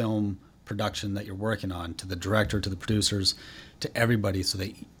to the film production that you're working on, to the director, to the producers, to everybody, so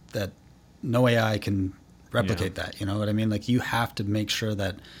that no AI can replicate that. You know what I mean? Like, you have to make sure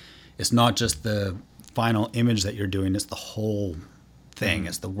that it's not just the final image that you're doing, it's the whole thing.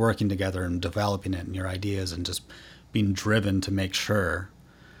 It's the working together and developing it and your ideas and just being driven to make sure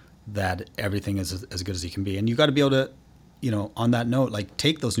that everything is as good as you can be. And you got to be able to, on that note, like,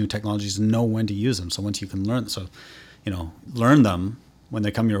 take those new technologies and know when to use them. So once you can learn them when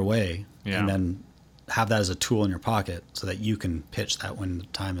they come your way, and then have that as a tool in your pocket so that you can pitch that when the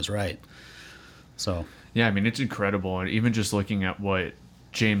time is right. So yeah, I mean, it's incredible. And even just looking at what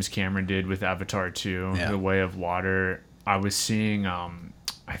James Cameron did with Avatar 2, The Way of Water, I was seeing,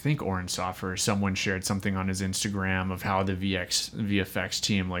 I think Oren Soffer, someone shared something on his Instagram of how the VFX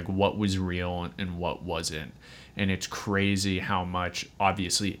team, like, what was real and what wasn't. And it's crazy how much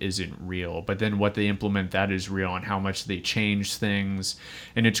obviously isn't real, but then what they implement that is real, and how much they change things.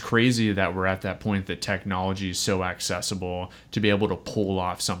 And it's crazy that we're at that point that technology is so accessible to be able to pull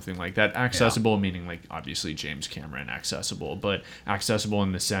off something like that. Accessible meaning, like, obviously James Cameron accessible, but accessible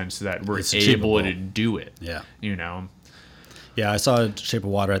in the sense that we're able to do it. Yeah. Yeah, I saw Shape of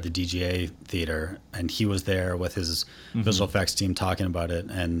Water at the DGA theater, and he was there with his visual effects team talking about it,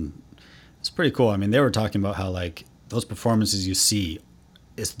 and it's pretty cool. I mean, they were talking about how, like, those performances you see,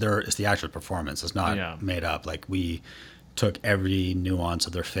 it's the actual performance. It's not made up. Like, we took every nuance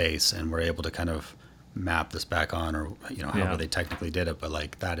of their face and were able to kind of map this back on, or however they technically did it, but,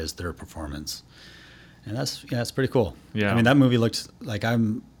 like, that is their performance, and it's pretty cool. I mean, that movie looked like,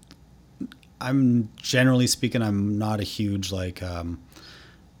 I'm generally speaking, I'm not a huge, like,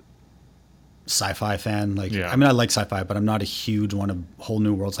 sci-fi fan. Like, I mean, I like sci-fi, but I'm not a huge one of whole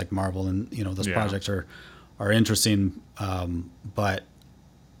new worlds like Marvel, and those projects are interesting. But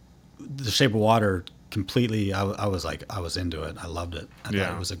The Shape of Water, completely, I was into it. I loved it. I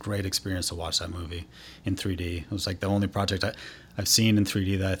thought it was a great experience to watch that movie in 3D. It was like the only project I've seen in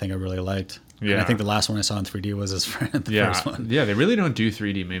 3D that I think I really liked. Yeah. And I think the last one I saw in 3D was the first one. Yeah, they really don't do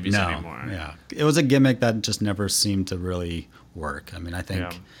 3D movies anymore. Yeah, it was a gimmick that just never seemed to really work. I mean, I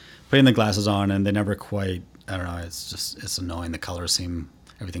think putting the glasses on, and they never quite, I don't know, it's annoying. The colors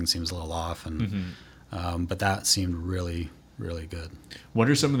everything seems a little off, and but that seemed really, really good. What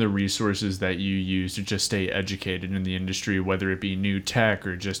are some of the resources that you use to just stay educated in the industry, whether it be new tech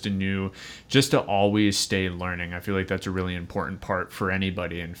or just to always stay learning? I feel like that's a really important part for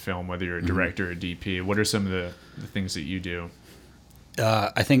anybody in film, whether you're a director or a DP. What are some of the things that you do?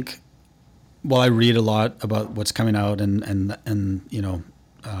 I think, I read a lot about what's coming out and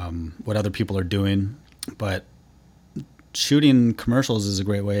what other people are doing, but shooting commercials is a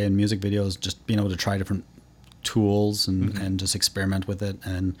great way, and music videos, just being able to try different tools and just experiment with it.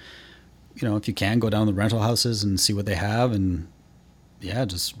 And, if you can, go down to the rental houses and see what they have, and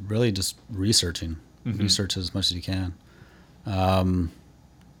just really just research as much as you can.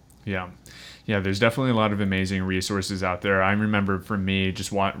 Yeah, there's definitely a lot of amazing resources out there. I remember for me,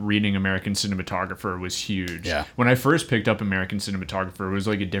 just reading American Cinematographer was huge. Yeah. When I first picked up American Cinematographer, it was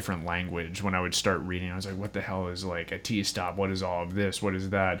like a different language. When I would start reading, I was like, what the hell is like a T-stop? What is all of this? What is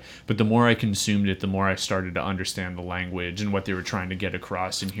that? But the more I consumed it, the more I started to understand the language and what they were trying to get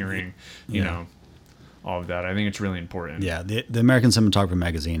across, and hearing, you know, all of that. I think it's really important. Yeah, the American Cinematographer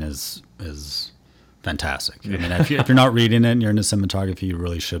magazine is fantastic. I mean, if you're not reading it and you're into cinematography, you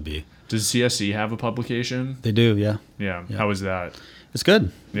really should be. Does CSC have a publication? They do, yeah. Yeah. How is that? It's good.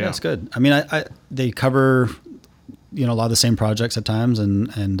 Yeah, it's good. I mean, they cover, a lot of the same projects at times,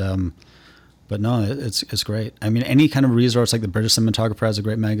 but no, it's great. I mean, any kind of resource, like the British Cinematographer has a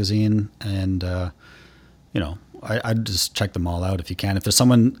great magazine, and I'd just check them all out if you can. If there's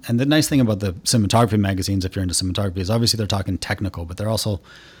someone, and the nice thing about the cinematography magazines, if you're into cinematography, is obviously they're talking technical, but they're also,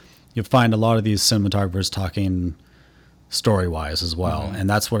 you'll find a lot of these cinematographers talking story-wise as well. And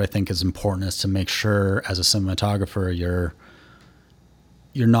that's what I think is important, is to make sure as a cinematographer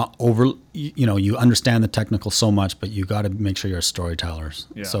you're not you understand the technical so much, but you got to make sure you're storytellers.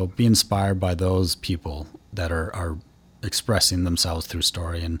 Yeah. So be inspired by those people that are expressing themselves through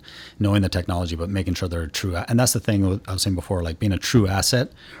story and knowing the technology, but making sure they're true. And that's the thing I was saying before, like being a true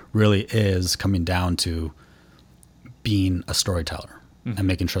asset really is coming down to being a storyteller and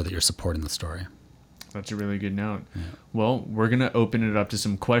making sure that you're supporting the story. That's a really good note. Yeah. Well, we're going to open it up to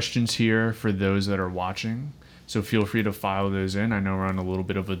some questions here for those that are watching. So feel free to file those in. I know we're on a little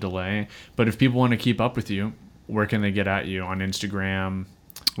bit of a delay, but if people want to keep up with you, where can they get at you? On Instagram?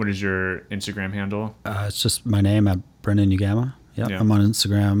 What is your Instagram handle? It's just my name, at Brendan Uegama. Yeah, I'm on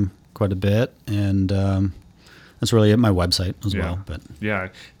Instagram quite a bit, and that's really it. My website as well. But yeah,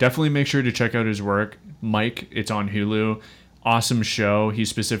 definitely make sure to check out his work. Mike, it's on Hulu. Awesome show. He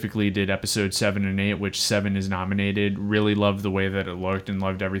specifically did episode 7 and 8, which 7 is nominated. Really loved the way that it looked and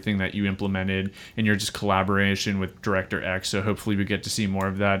loved everything that you implemented in your just collaboration with Director X. So hopefully we get to see more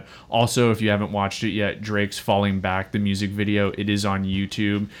of that. Also, if you haven't watched it yet, Drake's Falling Back, the music video, it is on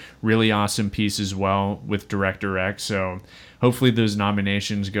YouTube. Really awesome piece as well with Director X. So hopefully those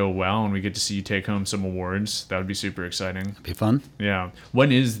nominations go well and we get to see you take home some awards. That would be super exciting. It'd be fun. Yeah.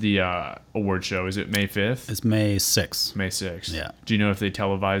 When is the award show? Is it May 5th? It's May 6th. May 6th. Yeah. Do you know if they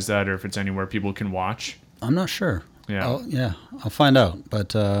televise that or if it's anywhere people can watch? I'm not sure. Yeah. I'll find out.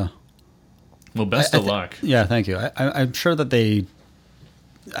 But well, best of luck. Yeah, thank you. I'm sure that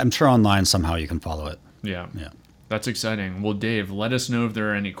I'm sure online somehow you can follow it. Yeah. That's exciting. Well, Dave, let us know if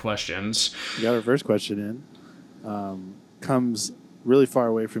there are any questions. We got our first question in. Comes really far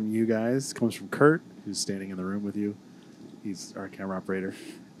away from you guys. Comes from Kurt, who's standing in the room with you. He's our camera operator.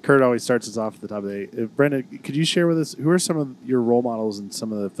 Kurt always starts us off at the top of the day. Brenda, could you share with us who are some of your role models and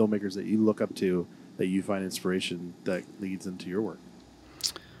some of the filmmakers that you look up to that you find inspiration that leads into your work?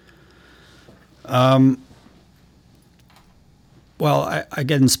 Well, I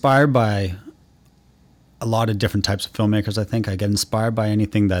get inspired by a lot of different types of filmmakers. I think I get inspired by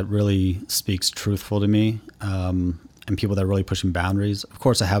anything that really speaks truthful to me. And people that are really pushing boundaries. Of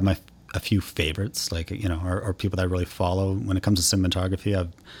course, I have a few favorites, like, or people that I really follow. When it comes to cinematography,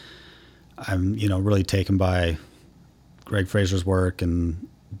 I'm really taken by Greg Fraser's work and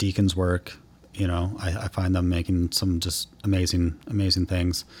Deacon's work. I find them making some just amazing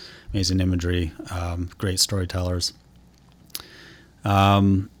things, amazing imagery, great storytellers.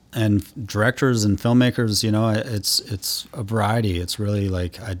 And directors and filmmakers, it's a variety. It's really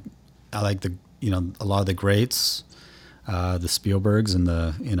like I like a lot of the greats. The Spielbergs and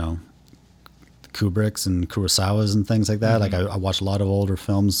the Kubricks and Kurosawas and things like that. Like I watch a lot of older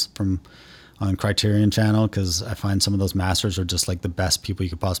films on Criterion Channel because I find some of those masters are just like the best people you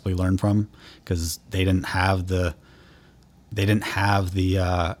could possibly learn from, because they didn't have the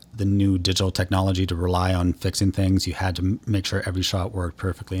new digital technology to rely on fixing things. You had to make sure every shot worked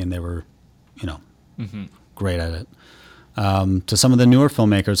perfectly, and they were great at it. To some of the newer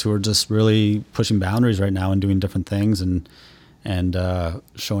filmmakers who are just really pushing boundaries right now and doing different things and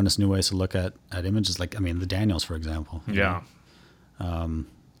showing us new ways to look at images, like, the Daniels, for example. Yeah.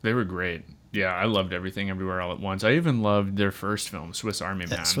 They were great. Yeah, I loved Everything Everywhere All at Once. I even loved their first film, Swiss Army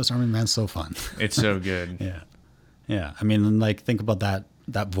Man. Swiss Army Man's so fun. It's so good. Yeah. Think about that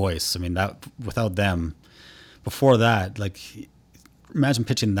voice. That without them, before that, like, imagine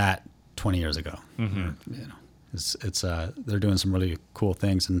pitching that 20 years ago. It's they're doing some really cool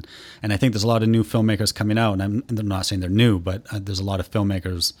things, and I think there's a lot of new filmmakers coming out, and I'm not saying they're new, but there's a lot of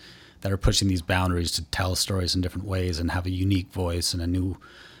filmmakers that are pushing these boundaries to tell stories in different ways and have a unique voice and a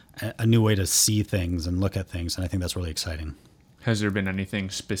new way to see things and look at things. And I think that's really exciting. Has there been anything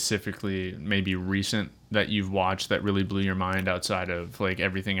specifically, maybe recent, that you've watched that really blew your mind outside of like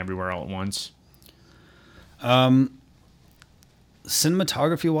Everything Everywhere All at Once?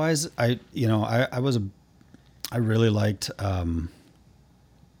 Cinematography wise, I really liked,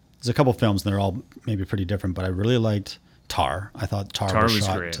 there's a couple films and they're all maybe pretty different, but I really liked Tar. I thought Tar was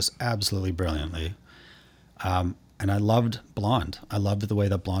shot great. just absolutely brilliantly. And I loved Blonde. I loved the way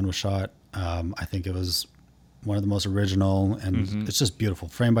that Blonde was shot. I think it was one of the most original, and it's just beautiful,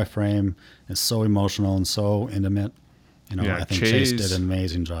 frame by frame. It's so emotional and so intimate. I think Chase did an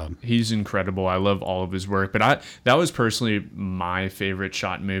amazing job. He's incredible. I love all of his work. But that was personally my favorite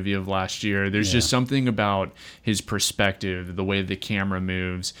shot movie of last year. There's just something about his perspective, the way the camera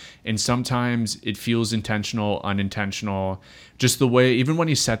moves. And sometimes it feels intentional, unintentional. Just the way, even when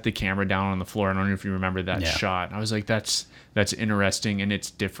he set the camera down on the floor, I don't know if you remember that shot. I was like, that's interesting and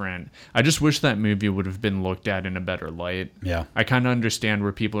it's different. I just wish that movie would have been looked at in a better light. Yeah. I kind of understand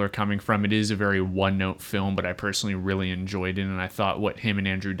where people are coming from. It is a very one-note film, but I personally really enjoyed it, and I thought what him and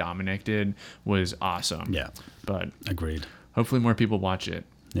Andrew Dominic did was awesome. Yeah. But agreed. Hopefully more people watch it.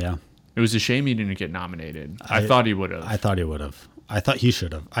 Yeah. It was a shame he didn't get nominated. I thought he would have. I thought he would have. I thought he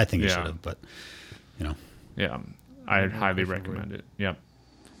should have. I think he should have, but Yeah. I'd highly recommend it. Yep.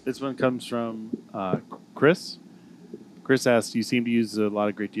 This one comes from Chris. Chris asks, you seem to use a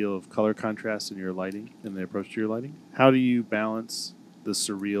great deal of color contrast in your lighting, in the approach to your lighting. How do you balance the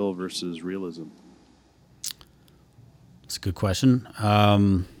surreal versus realism? That's a good question.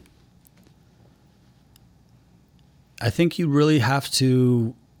 I think you really have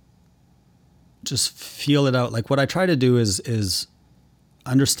to just feel it out. Like what I try to do is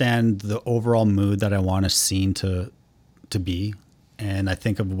understand the overall mood that I want a scene to be. And I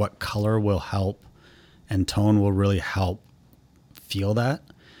think of what color will help and tone will really help feel that.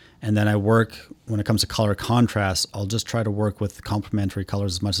 And then I work, when it comes to color contrast, I'll just try to work with complementary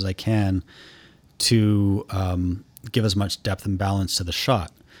colors as much as I can to give as much depth and balance to the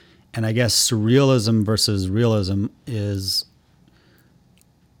shot. And I guess surrealism versus realism is,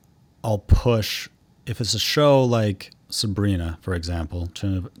 I'll push, if it's a show like Sabrina, for example,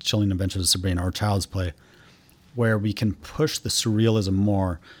 Chilling Adventures of Sabrina, or Child's Play, where we can push the surrealism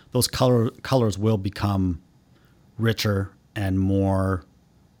more, those colors will become richer and more,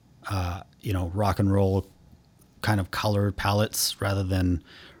 rock and roll kind of color palettes rather than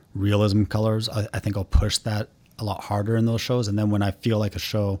realism colors. I think I'll push that a lot harder in those shows. And then when I feel like a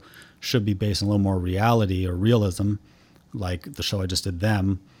show should be based on a little more reality or realism, like the show I just did,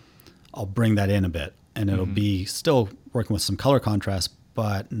 Them, I'll bring that in a bit. And it'll be still working with some color contrast,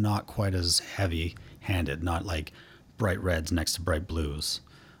 but not quite as heavy-handed, not like bright reds next to bright blues,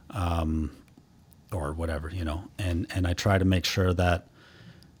 or whatever, And I try to make sure that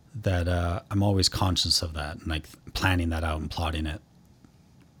I'm always conscious of that and like planning that out and plotting it.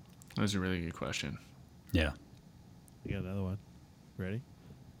 That was a really good question. Yeah. You got another one. Ready?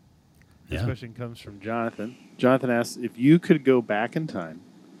 This Yeah. question comes from Jonathan. Jonathan asks, if you could go back in time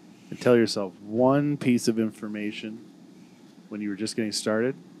and tell yourself one piece of information when you were just getting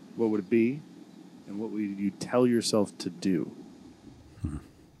started, what would it be? And what would you tell yourself to do?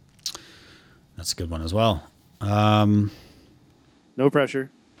 That's a good one as well. No pressure,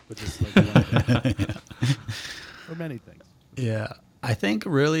 but just like one. Or many things. Yeah. I think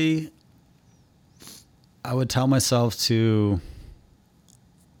really I would tell myself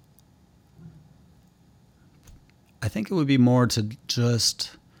I think it would be more to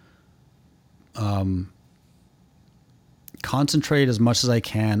just concentrate as much as I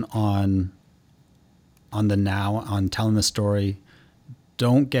can on the now, on telling the story.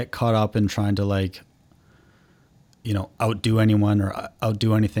 Don't get caught up in trying to outdo anyone or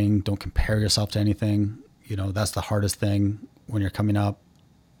outdo anything. Don't compare yourself to anything. That's the hardest thing when you're coming up.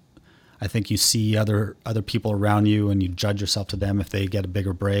 I think you see other people around you and you judge yourself to them if they get a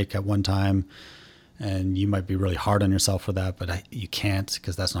bigger break at one time. And you might be really hard on yourself for that, but you can't,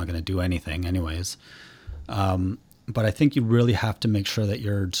 because that's not going to do anything anyways. But I think you really have to make sure that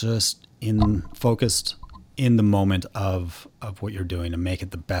you're just focused in the moment of what you're doing and make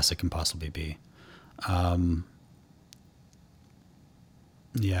it the best it can possibly be.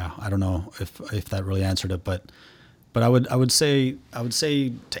 Yeah, I don't know if that really answered it, but I would say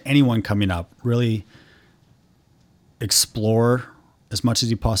to anyone coming up, really explore as much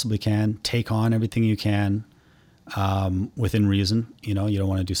as you possibly can, take on everything you can, within reason. You don't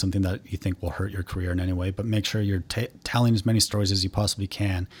want to do something that you think will hurt your career in any way, but make sure you're telling as many stories as you possibly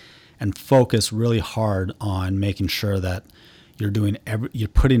can, and focus really hard on making sure that you're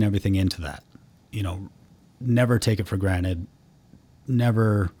putting everything into that. Never take it for granted.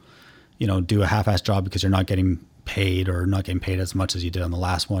 Never, do a half-assed job because you're not getting paid or not getting paid as much as you did on the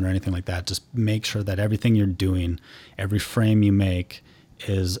last one or anything like that. Just make sure that everything you're doing, every frame you make,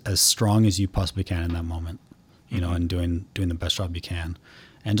 is as strong as you possibly can in that moment, and doing the best job you can,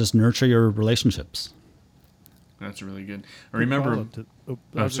 and just nurture your relationships. That's really good. I remember. Go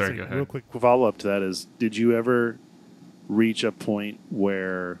ahead. Real quick follow up to that is: did you ever reach a point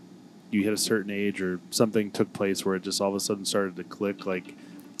where you hit a certain age or something took place where it just all of a sudden started to click, like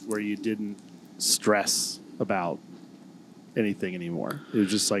where you didn't stress about anything anymore? It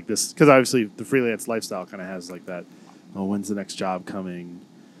was just like this, because obviously the freelance lifestyle kind of has like that. Oh, when's the next job coming?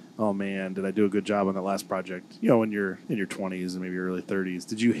 Oh man, did I do a good job on that last project? When you're in your 20s and maybe your early 30s,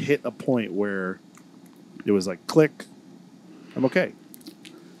 did you hit a point where it was like, click, I'm okay?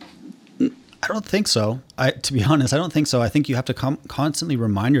 I don't think so. To be honest, I don't think so. I think you have to constantly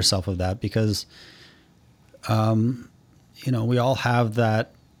remind yourself of that because, we all have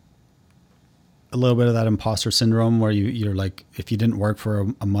that, a little bit of that imposter syndrome where you're like, if you didn't work for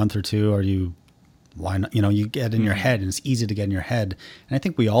a month or two, or why not? You get in your head, and it's easy to get in your head. And I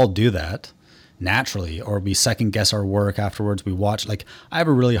think we all do that naturally, or we second guess our work afterwards. We watch, I have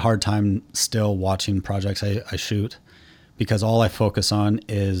a really hard time still watching projects I shoot, because all I focus on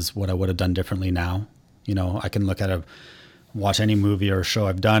is what I would have done differently now. I can watch any movie or show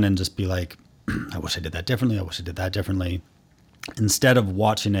I've done and just be like, I wish I did that differently. I wish I did that differently. Instead of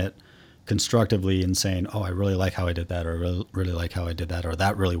watching it constructively and saying, oh, I really like how I did that, or I really like how I did that, or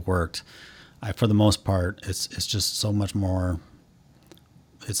that really worked. For the most part, it's just so much more,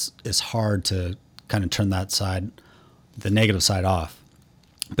 it's hard to kind of turn that side, the negative side off,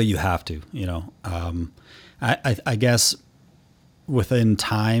 but you have to, I guess within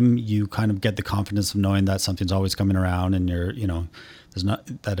time, you kind of get the confidence of knowing that something's always coming around, and there's not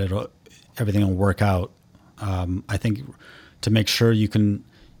that everything will work out. I think to make sure you can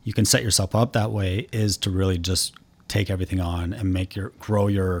set yourself up that way is to really just take everything on and grow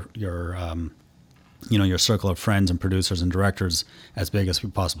your circle of friends and producers and directors as big as we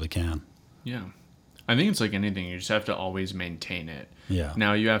possibly can. Yeah. I think it's like anything. You just have to always maintain it. Yeah.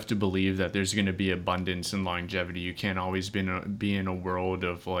 Now you have to believe that there's going to be abundance and longevity. You can't always be in a world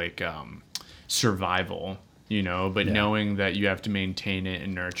of survival, but knowing that you have to maintain it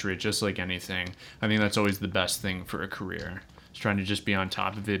and nurture it just like anything. I think that's always the best thing for a career. Trying to just be on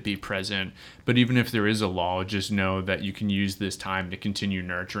top of it, be present. But even if there is a lull, just know that you can use this time to continue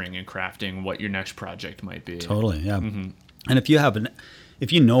nurturing and crafting what your next project might be. Totally, yeah. Mm-hmm. And if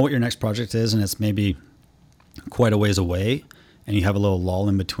you know what your next project is and it's maybe quite a ways away and you have a little lull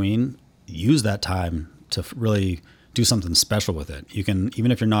in between, use that time to really do something special with it. You can,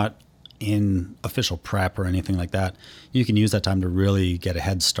 even if you're not in official prep or anything like that, you can use that time to really get a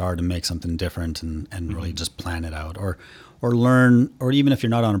head start and make something different and really just plan it out, or learn, or even if you're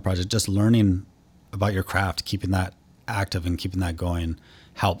not on a project, just learning about your craft, keeping that active and keeping that going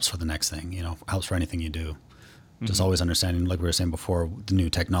helps for the next thing, helps for anything you do. Just always understanding, like we were saying before, the new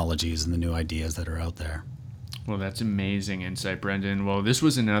technologies and the new ideas that are out there. Well, that's amazing insight, Brendan. Well, this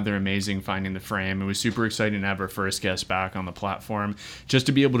was another amazing Finding the Frame. It was super exciting to have our first guest back on the platform, just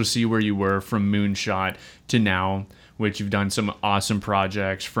to be able to see where you were from Moonshot to now, which you've done some awesome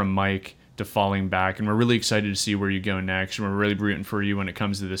projects from Mike to Falling Back, and we're really excited to see where you go next. And we're really rooting for you when it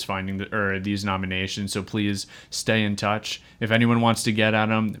comes to this these nominations. So please stay in touch. If anyone wants to get at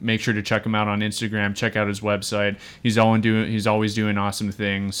him, make sure to check him out on Instagram. Check out his website. He's always doing awesome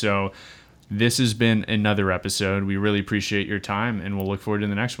things. So this has been another episode. We really appreciate your time, and we'll look forward to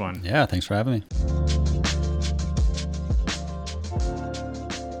the next one. Yeah, thanks for having me.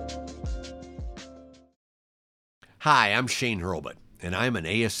 Hi, I'm Shane Hurlbut, and I'm an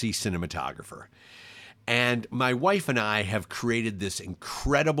ASC cinematographer. And my wife and I have created this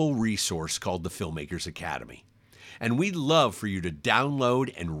incredible resource called the Filmmakers Academy. And we'd love for you to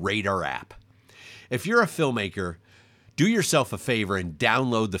download and rate our app. If you're a filmmaker, do yourself a favor and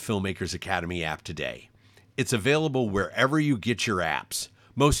download the Filmmakers Academy app today. It's available wherever you get your apps,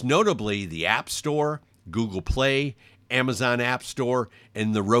 most notably the App Store, Google Play, Amazon App Store,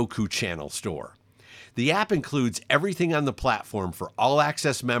 and the Roku Channel Store. The app includes everything on the platform for all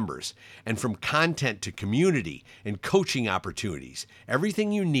access members, and from content to community and coaching opportunities,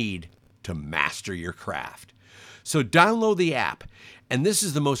 everything you need to master your craft. So download the app, and this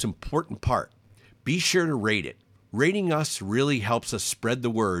is the most important part. Be sure to rate it. Rating us really helps us spread the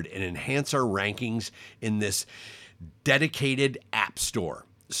word and enhance our rankings in this dedicated app store.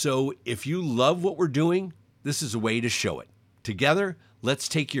 So if you love what we're doing, this is a way to show it. Together, let's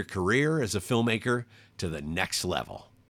take your career as a filmmaker to the next level.